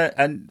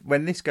 And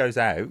when this goes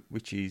out,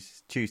 which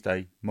is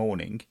Tuesday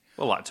morning,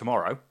 well, like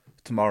tomorrow,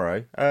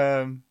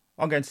 I'm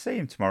going to see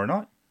him tomorrow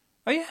night.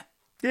 Oh yeah,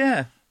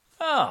 yeah.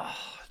 Oh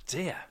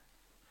dear.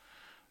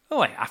 Oh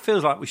wait, I feel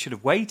like we should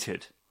have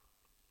waited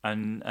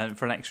and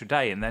for an extra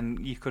day, and then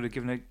you could have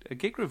given a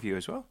gig review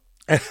as well.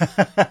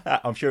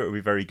 I'm sure it will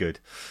be very good.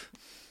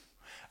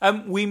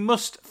 We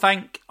must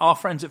thank our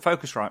friends at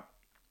Focusrite.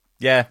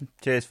 Yeah,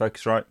 cheers,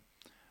 Focusrite.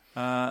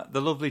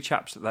 The lovely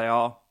chaps that they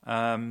are.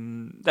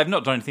 They've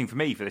not done anything for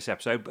me for this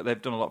episode, but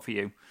they've done a lot for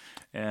you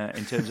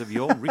in terms of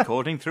your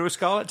recording through a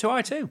Scarlett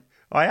 2i2.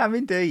 I am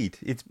indeed.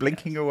 It's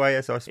blinking away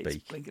as I speak. It's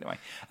blinking away.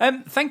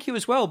 Thank you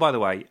as well, by the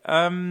way,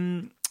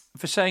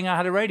 for saying I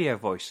had a radio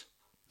voice.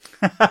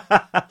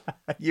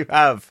 You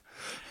have.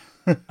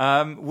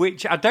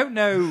 Which I don't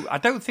know. I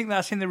don't think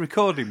that's in the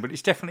recording, but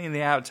it's definitely in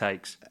the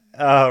outtakes.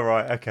 Oh,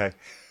 right.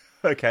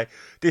 Okay.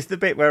 This is the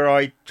bit where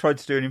I tried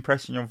to do an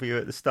impression of you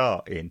at the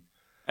start in.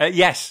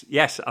 Yes.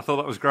 I thought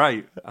that was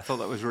great. I thought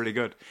that was really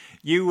good.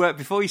 You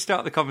before you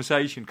start the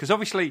conversation, because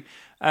obviously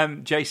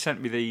Jay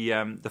sent me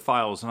the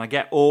files, and I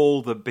get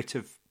all the bit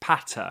of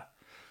patter.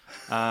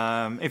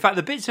 In fact,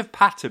 the bits of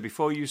patter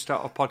before you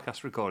start a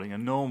podcast recording are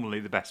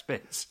normally the best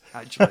bits,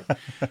 actually.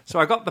 So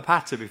I got the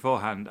patter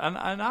beforehand,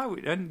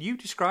 and you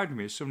described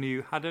me as somebody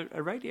who had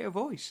a radio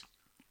voice.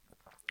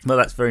 Well,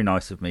 that's very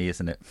nice of me,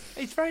 isn't it?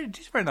 It's very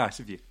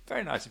nice of you.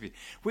 Very nice of you.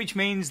 Which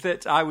means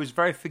that I was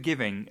very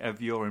forgiving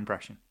of your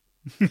impression.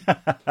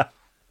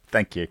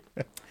 Thank you.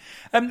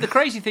 The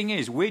crazy thing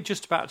is, we're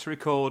just about to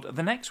record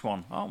the next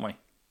one, aren't we?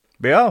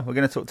 We are. We're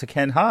going to talk to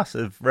Ken Haas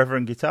of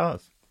Reverend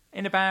Guitars.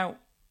 In about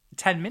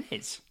 10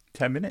 minutes.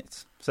 10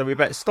 minutes. So we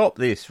better stop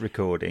this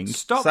recording,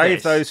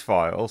 save those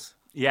files.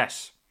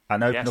 Yes.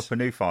 And open up a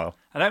new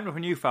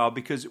file.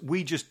 Because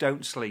we just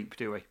don't sleep,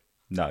 do we?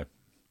 No.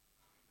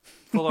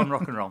 Full on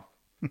rock and roll.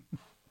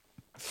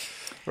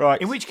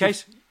 Right. In which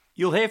case,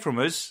 you'll hear from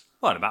us,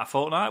 in about a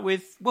fortnight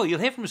you'll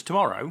hear from us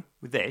tomorrow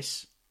with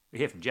this. We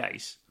hear from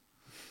Jace.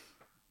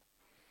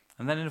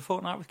 And then in a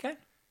fortnight with Ken.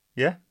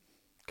 Yeah.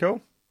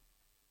 Cool.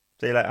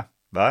 See you later.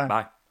 Bye.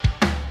 Bye.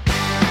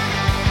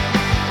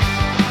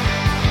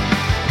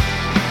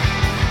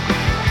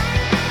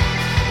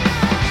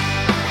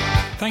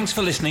 Thanks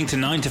for listening to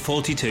 9 to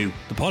 42,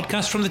 the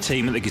podcast from the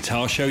team at the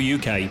Guitar Show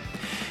UK.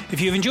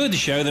 If you've enjoyed the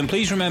show, then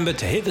please remember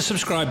to hit the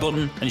subscribe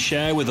button and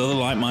share with other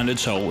like-minded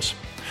souls.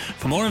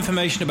 For more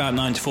information about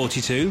 9 to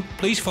 42,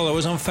 please follow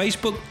us on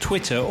Facebook,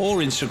 Twitter or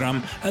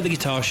Instagram at the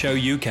Guitar Show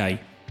UK.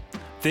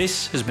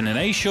 This has been an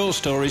A Short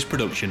Stories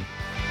production.